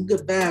radiate some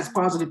good vibes,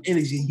 positive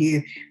energy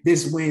here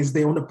this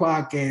Wednesday on the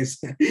podcast.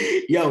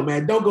 Yo,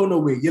 man, don't go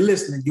nowhere. You're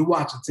listening, you're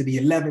watching to the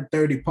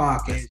 1130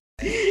 podcast.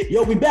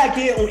 Yo, we back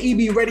here on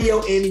EB Radio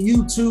and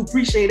YouTube.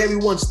 Appreciate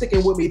everyone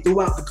sticking with me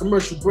throughout the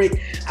commercial break.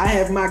 I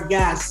have my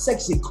guy,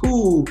 Sexy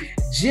Cool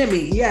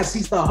Jimmy. Yes,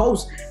 he's the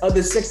host of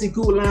the Sexy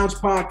Cool Lounge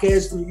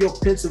podcast from New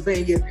York,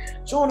 Pennsylvania.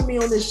 Joining me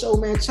on this show,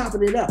 man,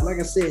 chopping it up. Like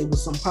I said, with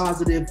some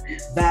positive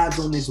vibes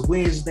on this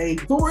Wednesday.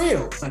 For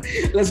real.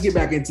 Let's get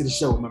back into the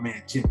show with my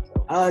man, Jimmy.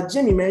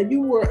 Jimmy, man,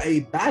 you were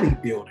a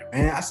bodybuilder,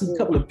 man. I see a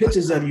couple of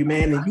pictures of you,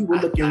 man, and you were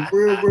looking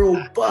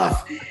real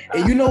buff.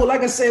 And you know,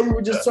 like I said, we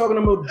were just talking,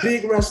 I'm a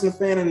big wrestling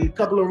fan, and a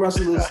couple of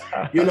wrestlers,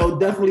 you know,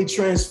 definitely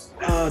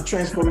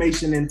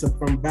transformation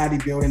from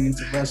bodybuilding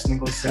into wrestling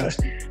or such.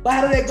 But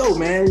how did that go,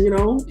 man? You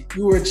know,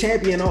 you were a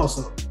champion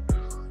also.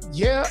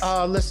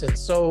 Yeah, listen,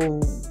 so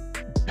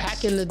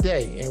back in the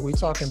day, and we're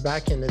talking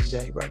back in the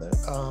day, brother,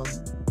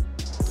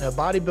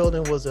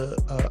 bodybuilding was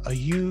a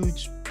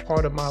huge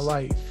part of my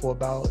life for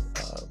about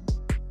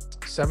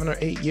 7 or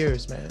 8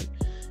 years, man.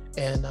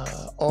 And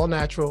all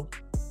natural,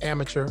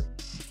 amateur.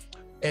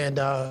 And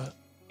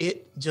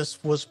it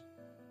just was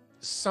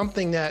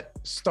something that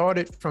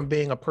started from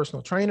being a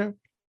personal trainer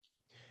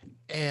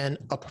and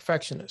a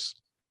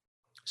perfectionist.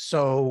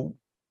 So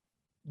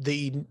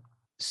the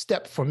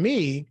step for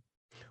me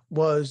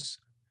was,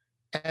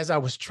 as I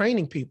was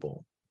training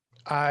people,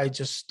 I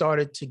just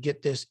started to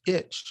get this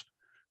itch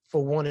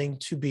for wanting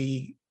to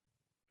be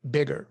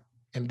bigger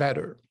and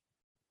better.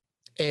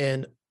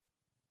 And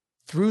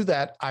through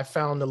that, I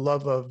found the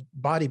love of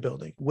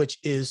bodybuilding, which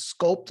is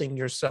sculpting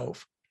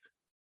yourself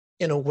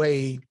in a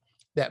way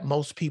that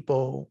most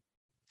people,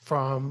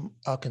 from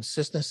a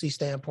consistency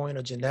standpoint,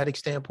 a genetic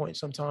standpoint,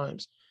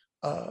 sometimes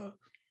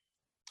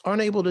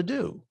aren't able to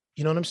do.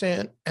 You know what I'm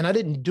saying? And I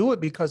didn't do it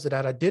because of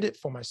that. I did it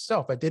for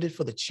myself. I did it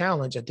for the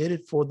challenge. I did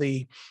it for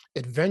the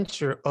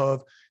adventure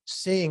of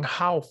seeing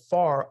how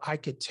far I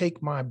could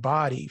take my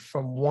body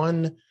from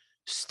one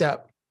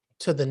step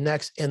to the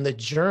next and the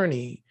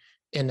journey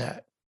in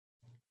that.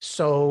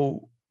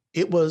 So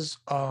it was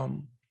a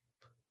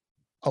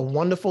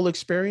wonderful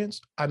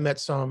experience. I met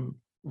some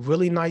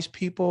really nice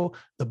people.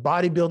 The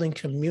bodybuilding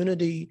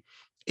community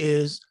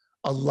is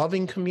a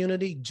loving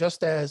community,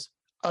 just as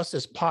us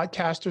as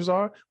podcasters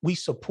are. We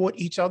support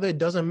each other. It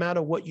doesn't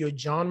matter what your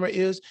genre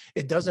is.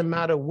 It doesn't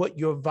matter what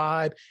your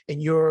vibe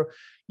and your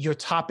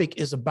topic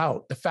is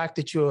about. The fact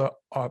that you're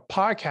a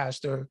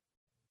podcaster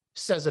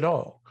says it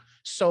all.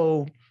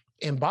 So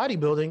in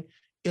bodybuilding,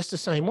 it's the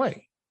same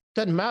way.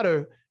 Doesn't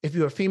matter if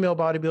you're a female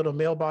bodybuilder,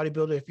 male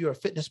bodybuilder, if you're a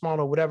fitness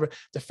model or whatever,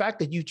 the fact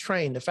that you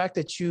train, the fact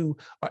that you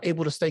are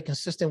able to stay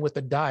consistent with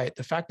the diet,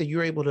 the fact that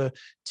you're able to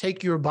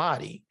take your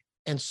body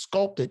and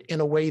sculpt it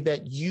in a way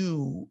that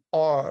you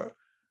are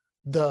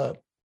the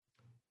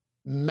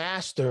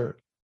master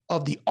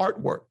of the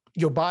artwork.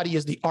 Your body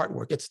is the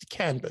artwork. It's the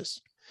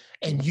canvas.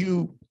 And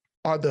you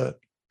are the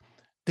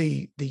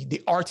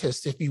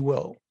artist, if you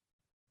will.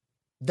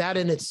 That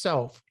in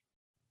itself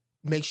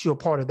makes you a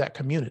part of that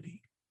community.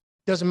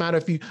 Doesn't matter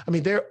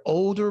if they're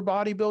older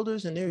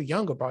bodybuilders and they're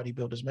younger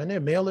bodybuilders, man. They're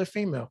male or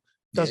female.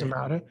 Doesn't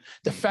matter.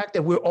 The fact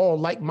that we're all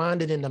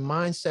like-minded in the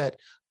mindset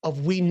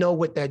of we know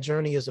what that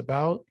journey is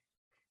about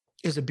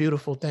is a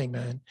beautiful thing,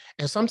 man.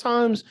 And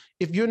sometimes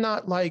if you're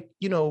not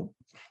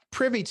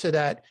privy to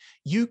that,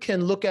 you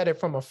can look at it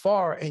from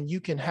afar and you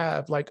can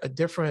have like a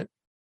different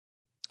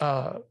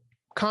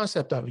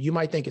concept of it. You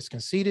might think it's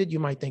conceited. You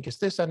might think it's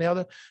this and the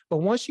other. But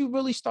once you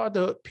really start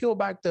to peel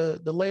back the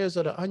layers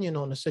of the onion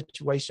on the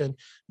situation,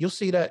 you'll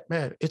see that,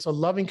 man, it's a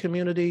loving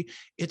community.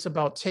 It's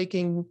about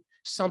taking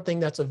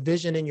something that's a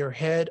vision in your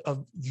head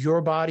of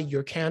your body,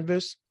 your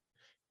canvas,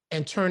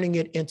 and turning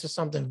it into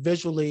something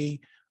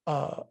visually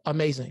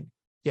amazing.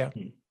 Yeah.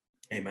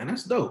 Hey, man,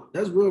 that's dope.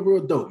 That's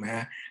real dope,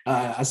 man.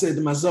 I said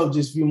to myself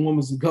just a few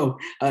moments ago,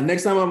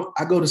 next time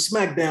I go to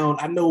SmackDown,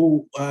 I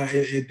know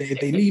if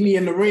they need me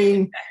in the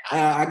ring,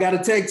 I got a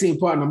tag team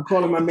partner. I'm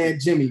calling my man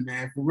Jimmy,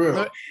 man, for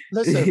real.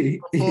 Listen,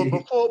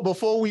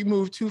 before we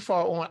move too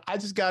far on, I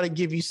just got to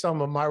give you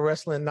some of my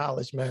wrestling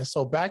knowledge, man.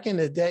 So back in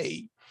the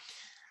day,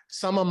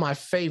 some of my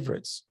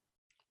favorites,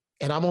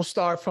 and I'm going to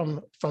start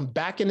from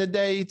back in the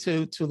day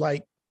to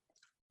like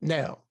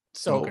now.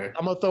 So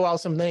I'm going to throw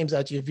out some names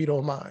at you if you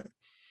don't mind.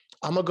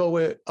 I'm going to go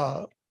with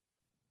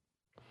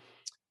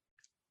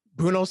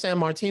Bruno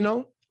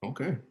Sammartino.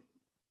 Okay.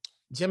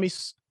 Jimmy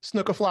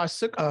Superfly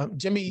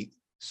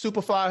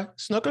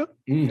Snuka.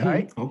 Mm-hmm.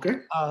 Right? Okay.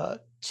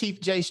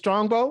 Chief Jay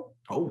Strongbow.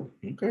 Oh,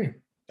 okay.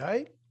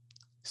 Right?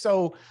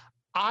 So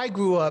I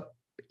grew up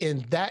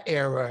in that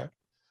era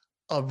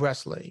of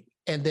wrestling.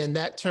 And then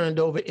that turned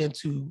over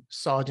into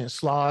Sergeant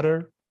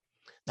Slaughter,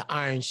 the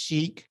Iron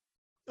Sheik.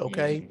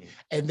 Okay. Mm-hmm.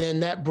 And then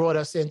that brought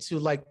us into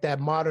like that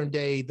modern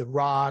day, The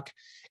Rock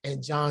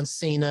and John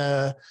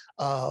Cena.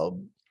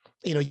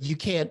 You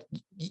can't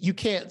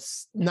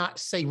not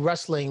say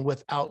wrestling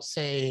without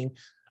saying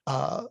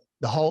the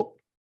Hulk,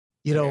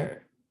 in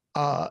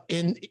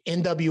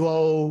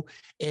NWO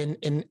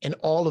and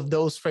all of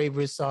those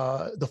favorites,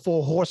 the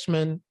Four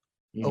Horsemen.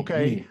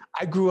 Okay. Mm-hmm.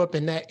 I grew up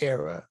in that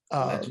era.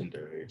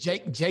 Legendary.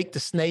 Jake the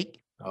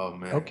Snake. Oh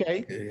man.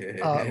 Okay.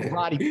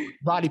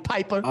 Roddy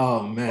Piper.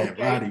 Oh man,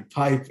 okay. Roddy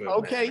Piper.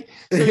 Okay.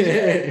 So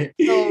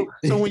yeah.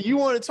 So when you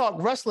want to talk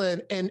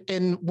wrestling,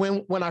 and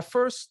when I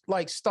first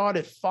like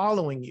started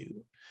following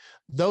you,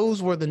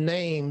 those were the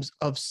names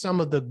of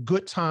some of the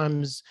good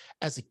times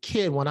as a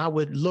kid when I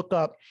would look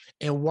up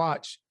and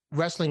watch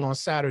wrestling on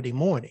Saturday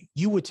morning.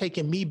 You were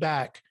taking me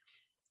back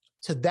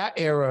to that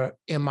era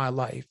in my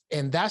life.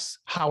 And that's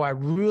how I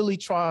really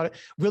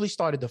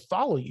started to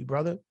follow you,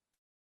 brother,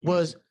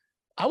 was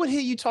I would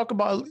hear you talk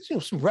about, you know,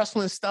 some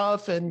wrestling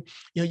stuff, and,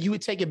 you know, you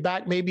would take it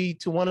back maybe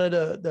to one of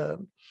the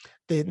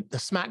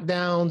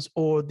SmackDowns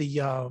or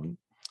the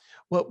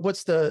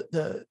what's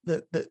the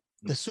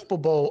Super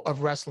Bowl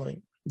of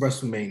wrestling?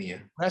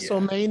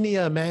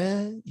 WrestleMania,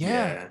 man.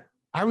 Yeah.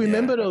 I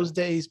remember those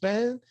days,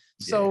 man.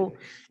 So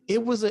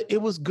it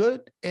was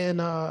good.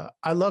 And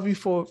I love you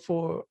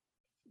for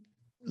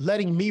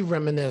letting me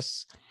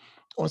reminisce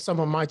on some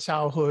of my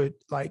childhood,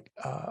 like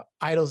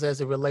idols as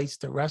it relates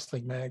to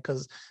wrestling, man.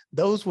 Because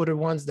those were the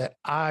ones that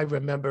I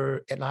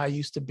remember. And I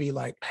used to be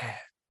like, man,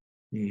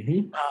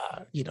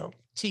 you know,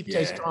 Chief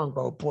Jay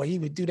Strongbow, boy, he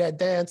would do that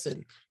dance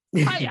and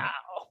hi-yow.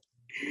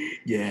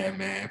 Yeah,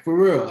 man, for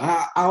real.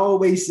 I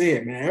always say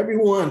it, man.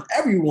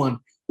 Everyone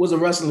was a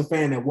wrestling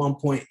fan at one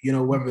point, you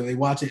know, whether they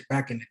watch it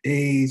back in the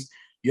days,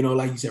 you know,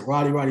 like you said,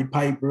 Roddy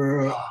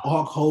Piper,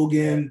 Hulk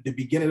Hogan, the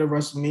beginning of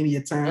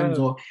WrestleMania times,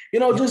 or, you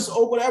know, just,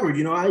 or whatever.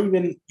 You know, I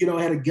even, you know,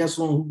 had a guest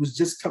on who was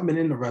just coming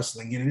into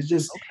wrestling, and it's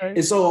just,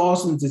 it's so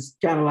awesome to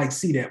kind of like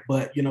see that.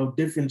 But, you know,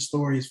 different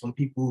stories from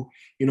people,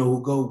 you know,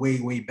 who go way,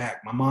 way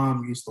back. My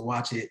mom used to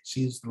watch it.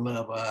 She used to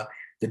love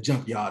the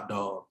Junkyard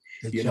Dog.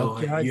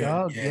 Junkyard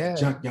Dog.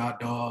 Junkyard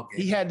Dog.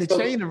 He had the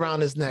chain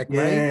around his neck,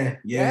 right?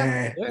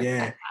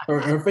 Yeah.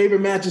 Her favorite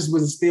matches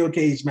was a steel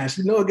cage match.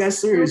 You know, it got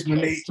serious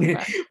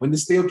when the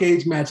steel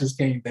cage matches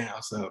came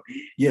down. So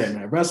yeah,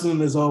 man,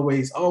 wrestling is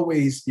always,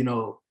 you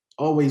know,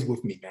 always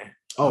with me, man.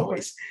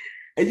 Always.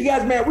 And you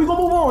guys, man, we're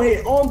gonna move on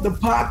here on the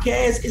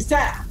podcast. It's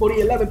time for the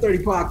 1130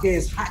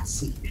 podcast hot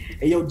seat.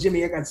 Hey, yo,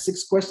 Jimmy, I got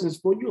 6 questions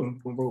for you. I'm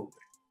gonna roll.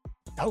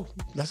 Oh,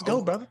 let's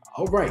go, brother.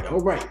 All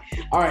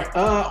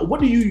right. What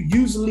do you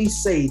usually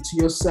say to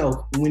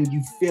yourself when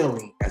you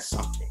failing at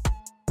something?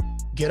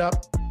 Get up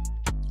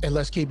and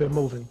let's keep it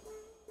moving.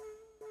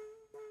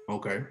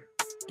 Okay.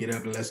 Get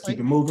up and let's keep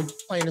it moving.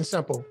 Plain and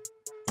simple.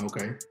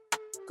 Okay.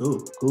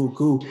 Cool.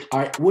 All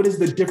right. What is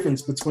the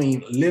difference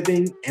between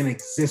living and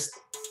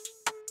existing?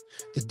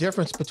 The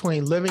difference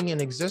between living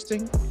and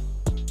existing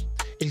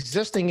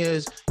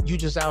is you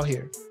just out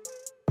here.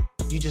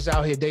 You just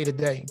out here day to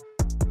day.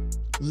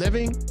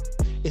 Living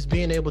is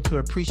being able to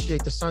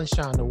appreciate the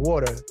sunshine, the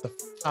water, the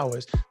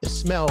flowers, the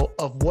smell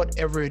of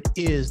whatever it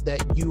is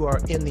that you are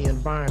in the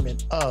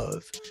environment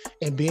of,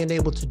 and being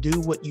able to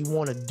do what you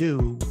want to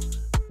do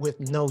with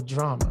no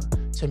drama.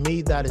 To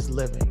me, that is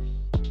living.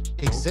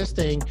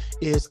 Existing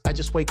is I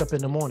just wake up in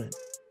the morning.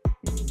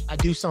 I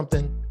do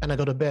something and I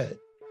go to bed.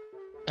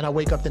 And I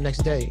wake up the next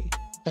day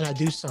and I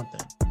do something.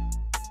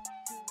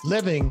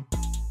 Living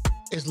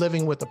is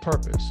living with a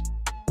purpose,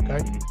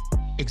 okay?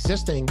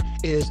 Existing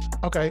is,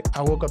 okay,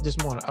 I woke up this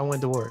morning, I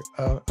went to work,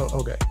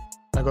 okay,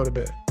 I go to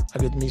bed, I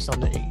get me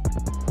something to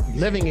eat.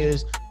 Living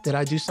is that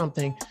I do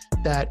something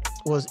that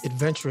was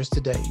adventurous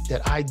today,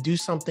 that I do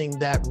something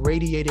that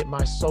radiated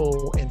my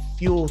soul and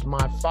fueled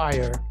my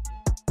fire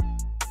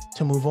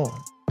to move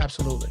on.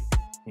 Absolutely.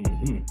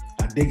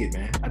 I dig it,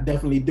 man. I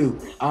definitely do.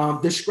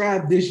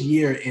 Describe this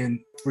year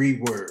in 3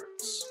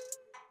 words.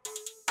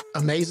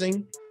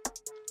 Amazing,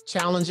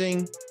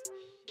 challenging,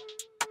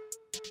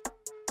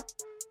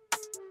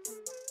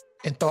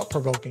 and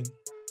thought-provoking.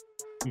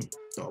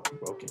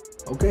 Thought-provoking.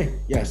 Okay,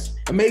 yes.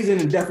 Amazing,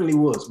 and definitely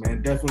was,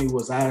 man. Definitely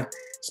was. I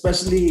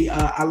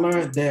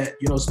learned that,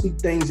 you know, speak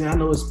things, and I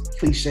know it's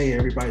cliche,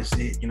 everybody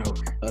said, you know,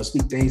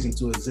 speak things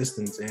into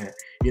existence. And,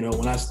 you know,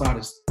 when I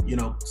started, you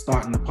know,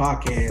 starting the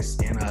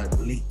podcast in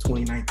late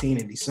 2019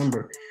 in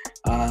December,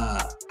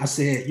 I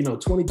said, you know,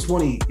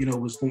 2020, you know,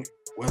 was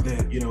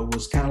whether, you know,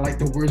 was kind of like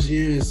the worst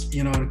years,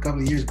 you know, in a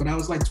couple of years, but I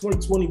was like,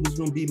 2020 was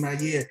going to be my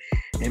year.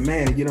 And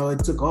man, you know,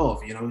 it took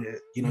off, you know,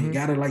 you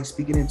got to like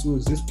speak it into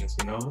existence,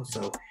 you know?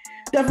 So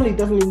definitely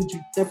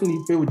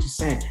feel what you're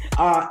saying.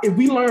 If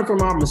we learn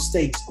from our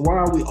mistakes, why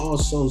are we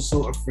also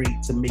so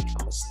afraid to make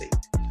a mistake?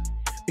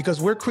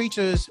 Because we're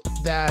creatures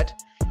that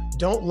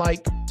don't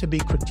like to be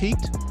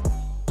critiqued,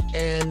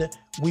 and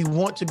we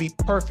want to be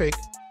perfect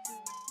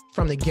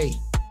from the gate.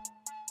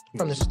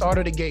 From the start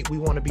of the gate, we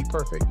want to be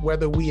perfect,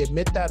 whether we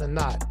admit that or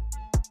not.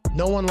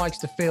 No one likes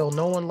to fail.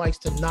 No one likes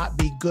to not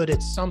be good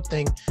at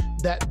something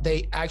that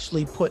they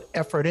actually put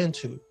effort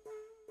into.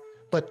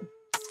 But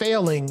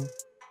failing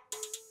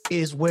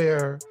is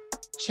where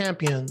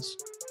champions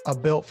are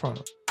built from.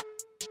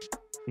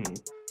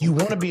 You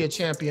want to be a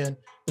champion,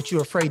 but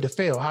you're afraid to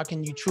fail. How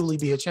can you truly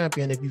be a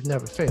champion if you've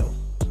never failed?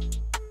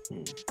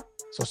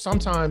 So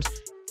sometimes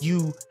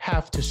you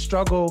have to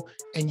struggle,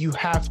 and you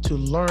have to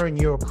learn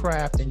your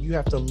craft, and you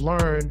have to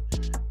learn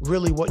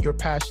really what your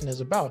passion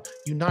is about.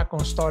 You're not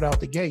going to start out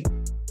the gate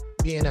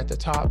being at the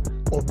top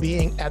or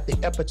being at the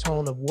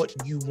epitome of what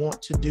you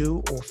want to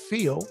do or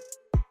feel.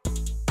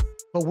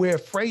 But we're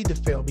afraid to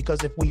fail,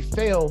 because if we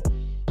fail,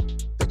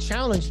 the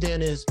challenge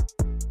then is,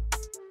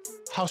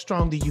 how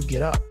strong do you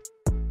get up?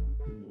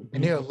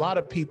 And there are a lot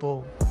of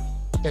people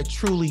that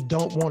truly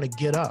don't want to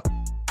get up.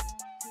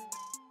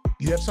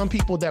 You have some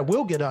people that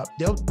will get up.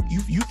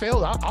 You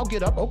fail, I'll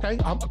get up, okay,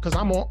 because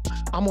I'm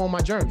on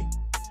my journey.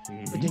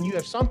 But then you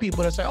have some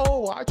people that say,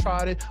 oh, I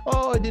tried it.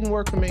 Oh, it didn't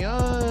work for me. You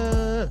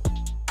know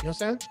what I'm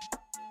saying?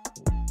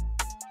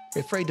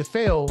 They're afraid to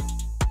fail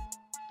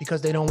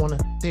because they don't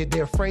want to,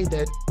 they're afraid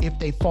that if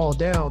they fall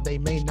down, they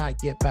may not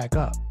get back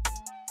up.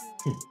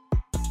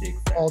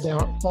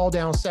 Fall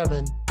down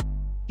 7,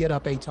 get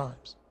up 8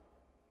 times.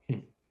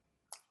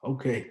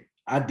 Okay,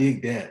 I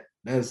dig that.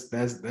 That's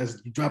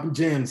you dropping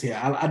gems here.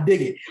 I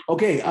dig it.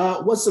 Okay,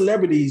 what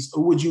celebrities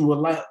would you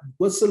want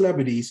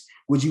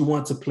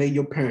to play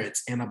your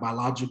parents in a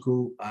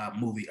biological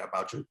movie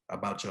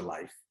about your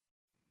life?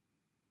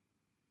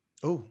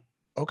 Oh,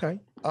 okay.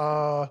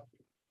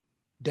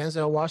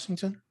 Denzel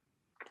Washington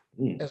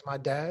as my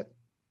dad.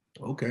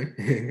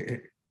 Okay.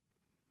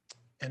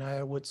 And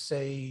I would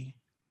say,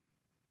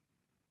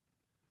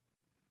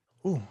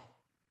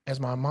 as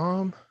my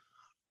mom,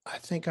 I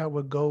think I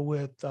would go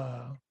with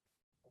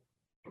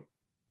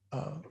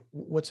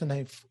what's her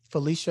name?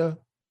 Felicia.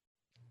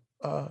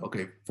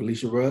 Okay,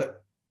 Felicia Rudd.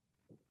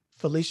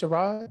 Felicia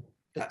Rudd?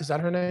 Is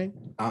that her name?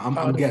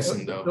 I'm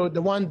guessing though.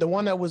 The one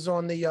that was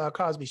on the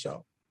Cosby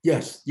Show.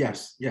 Yes. Yeah.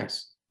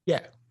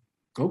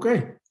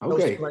 Okay.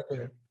 Right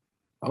there.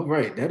 All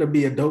right. That'll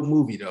be a dope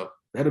movie though.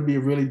 That'll be a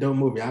really dope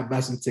movie. I'll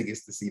buy some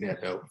tickets to see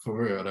that though,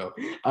 for real though.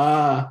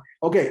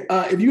 Okay.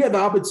 If you had the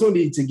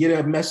opportunity to get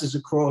a message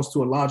across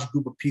to a large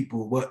group of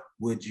people, what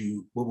would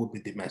be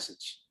the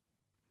message?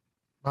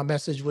 My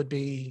message would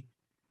be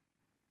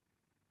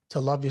to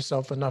love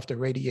yourself enough to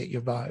radiate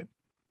your vibe.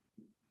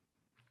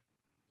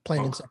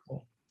 Plain and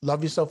simple.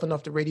 Love yourself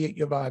enough to radiate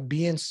your vibe.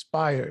 Be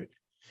inspired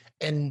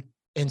and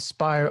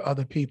inspire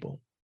other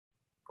people.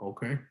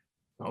 Okay.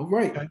 All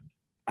right. Okay.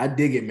 I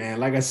dig it,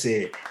 man. Like I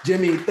said,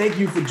 Jimmy, thank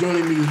you for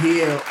joining me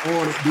here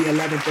on the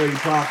 1130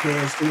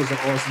 podcast. It was an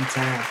awesome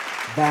time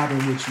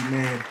vibing with you,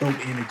 man.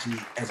 Dope energy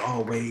as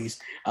always.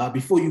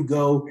 Before you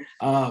go,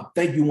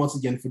 thank you once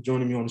again for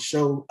joining me on the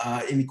show.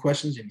 Any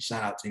questions? Any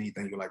shout out to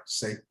anything you'd like to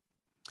say?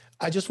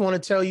 I just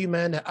want to tell you,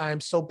 man, that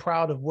I'm so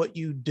proud of what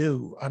you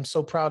do. I'm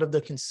so proud of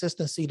the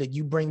consistency that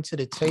you bring to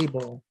the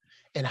table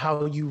and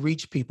how you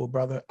reach people,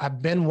 brother.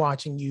 I've been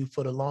watching you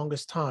for the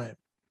longest time,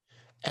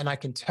 and I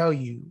can tell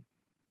you,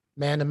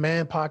 man to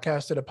man,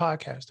 podcaster to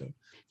podcaster,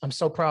 I'm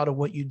so proud of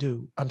what you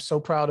do. I'm so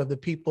proud of the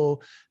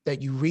people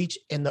that you reach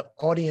and the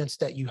audience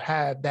that you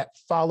have that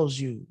follows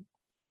you.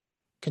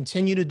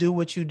 Continue to do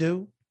what you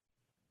do,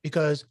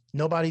 because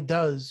nobody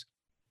does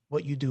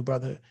what you do,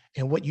 brother.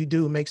 And what you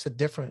do makes a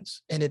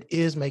difference, and it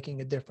is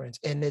making a difference.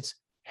 And it's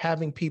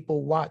having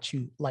people watch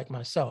you like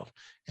myself.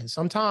 And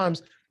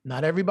sometimes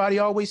not everybody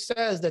always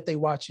says that they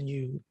watching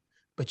you,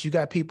 but you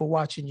got people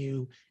watching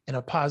you in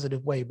a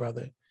positive way,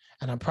 brother.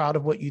 And I'm proud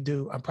of what you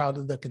do. I'm proud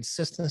of the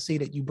consistency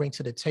that you bring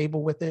to the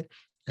table with it,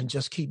 and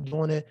just keep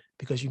doing it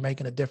because you're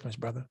making a difference,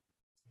 brother.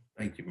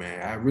 Thank you,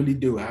 man. I really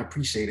do. I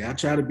appreciate it. I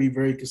try to be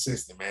very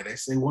consistent, man. They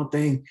say one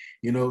thing,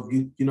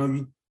 you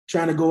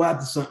trying to go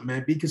after something,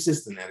 man, be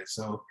consistent at it.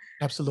 So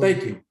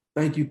absolutely.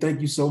 Thank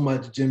you so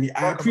much, Jimmy.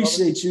 Welcome, I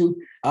appreciate you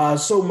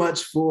so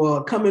much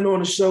for coming on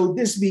the show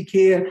this week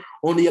here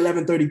on the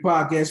 1130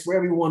 podcast. For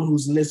everyone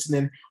who's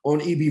listening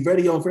on EB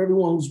Radio, and for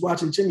everyone who's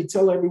watching, Jimmy,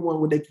 tell everyone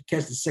where they can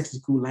catch the Sexy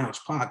Cool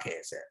Lounge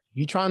podcast at.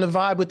 You trying to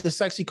vibe with the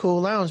Sexy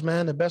Cool Lounge,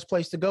 man? The best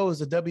place to go is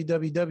the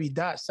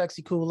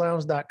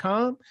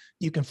www.sexycoollounge.com.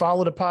 You can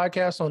follow the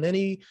podcast on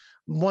any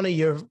one of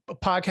your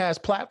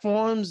podcast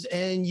platforms,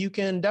 and you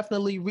can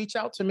definitely reach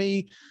out to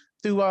me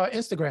through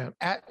Instagram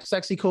at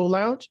Sexy Cool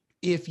Lounge.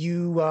 If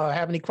you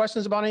have any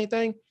questions about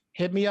anything,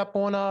 hit me up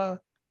on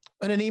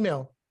an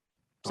email,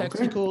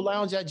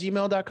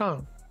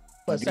 sexycoollounge@gmail.com.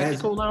 But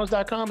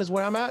sexycoollounge.com is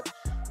where I'm at.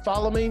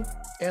 Follow me,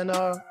 and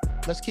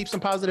let's keep some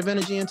positive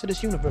energy into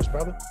this universe,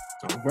 brother.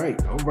 All right.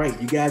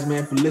 You guys,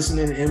 man, for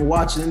listening and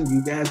watching,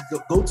 you guys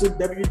go to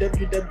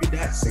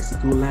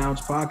www.sexycoollounge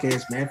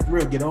podcast, man. For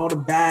real, get all the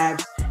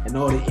vibes and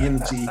all the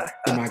energy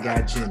from my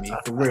guy, Jimmy.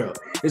 For real.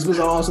 This was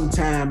an awesome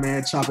time,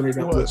 man, chopping it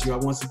up with you.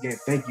 Once again,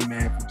 thank you,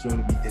 man, for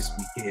joining me this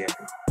week here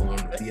on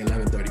the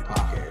 1130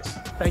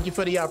 podcast. Thank you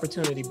for the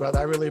opportunity, brother.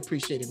 I really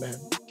appreciate it, man.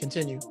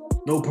 Continue.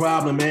 No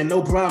problem, man.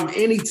 No problem.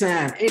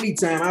 Anytime.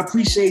 I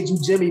appreciate you,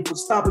 Jimmy, for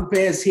stopping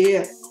past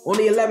here on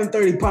the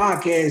 1130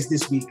 podcast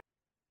this week.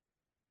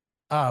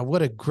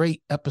 What a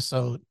great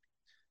episode.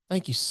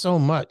 Thank you so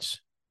much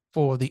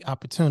for the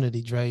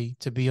opportunity, Dre,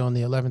 to be on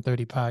the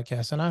 1130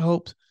 podcast. And I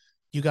hope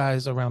you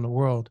guys around the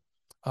world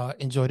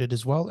enjoyed it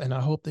as well. And I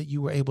hope that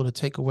you were able to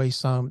take away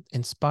some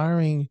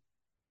inspiring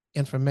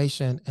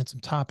information and some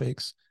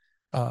topics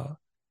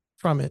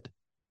from it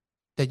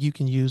that you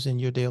can use in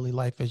your daily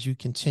life as you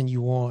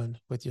continue on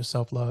with your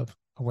self-love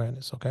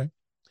awareness, okay?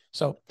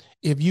 So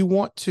if you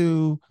want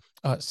to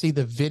see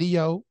the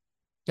video,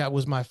 That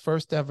was my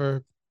first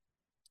ever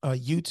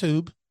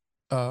YouTube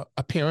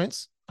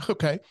appearance.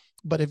 Okay.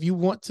 But if you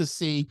want to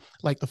see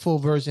like the full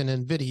version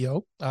in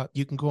video,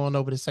 you can go on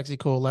over to Sexy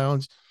Cool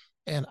Lounge,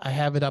 and I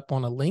have it up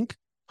on a link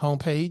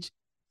homepage.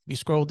 You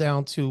scroll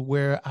down to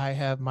where I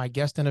have my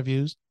guest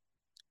interviews.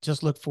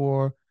 Just look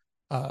for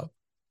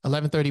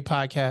 1130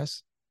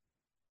 Podcast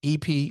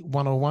EP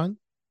 101,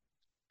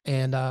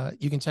 and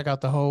you can check out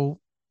the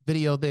whole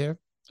video there.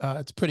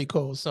 It's pretty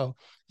cool. So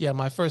yeah,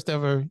 my first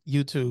ever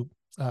YouTube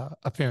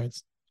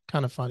appearance.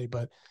 Kind of funny,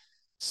 but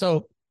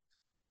so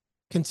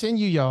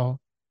continue, y'all,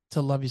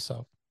 to love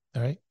yourself.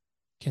 All right.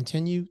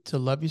 Continue to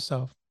love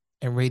yourself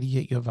and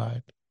radiate your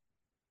vibe.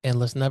 And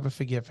let's never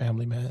forget,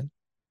 family, man,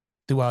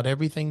 throughout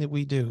everything that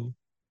we do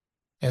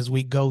as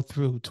we go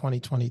through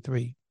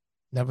 2023,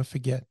 never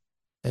forget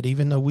that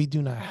even though we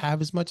do not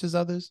have as much as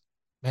others,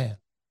 man,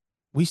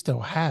 we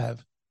still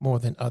have more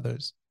than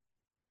others.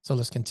 So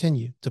let's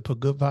continue to put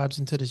good vibes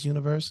into this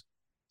universe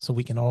so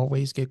we can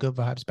always get good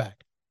vibes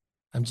back.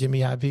 I'm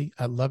Jimmy IV.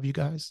 I love you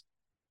guys,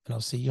 and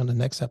I'll see you on the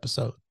next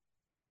episode.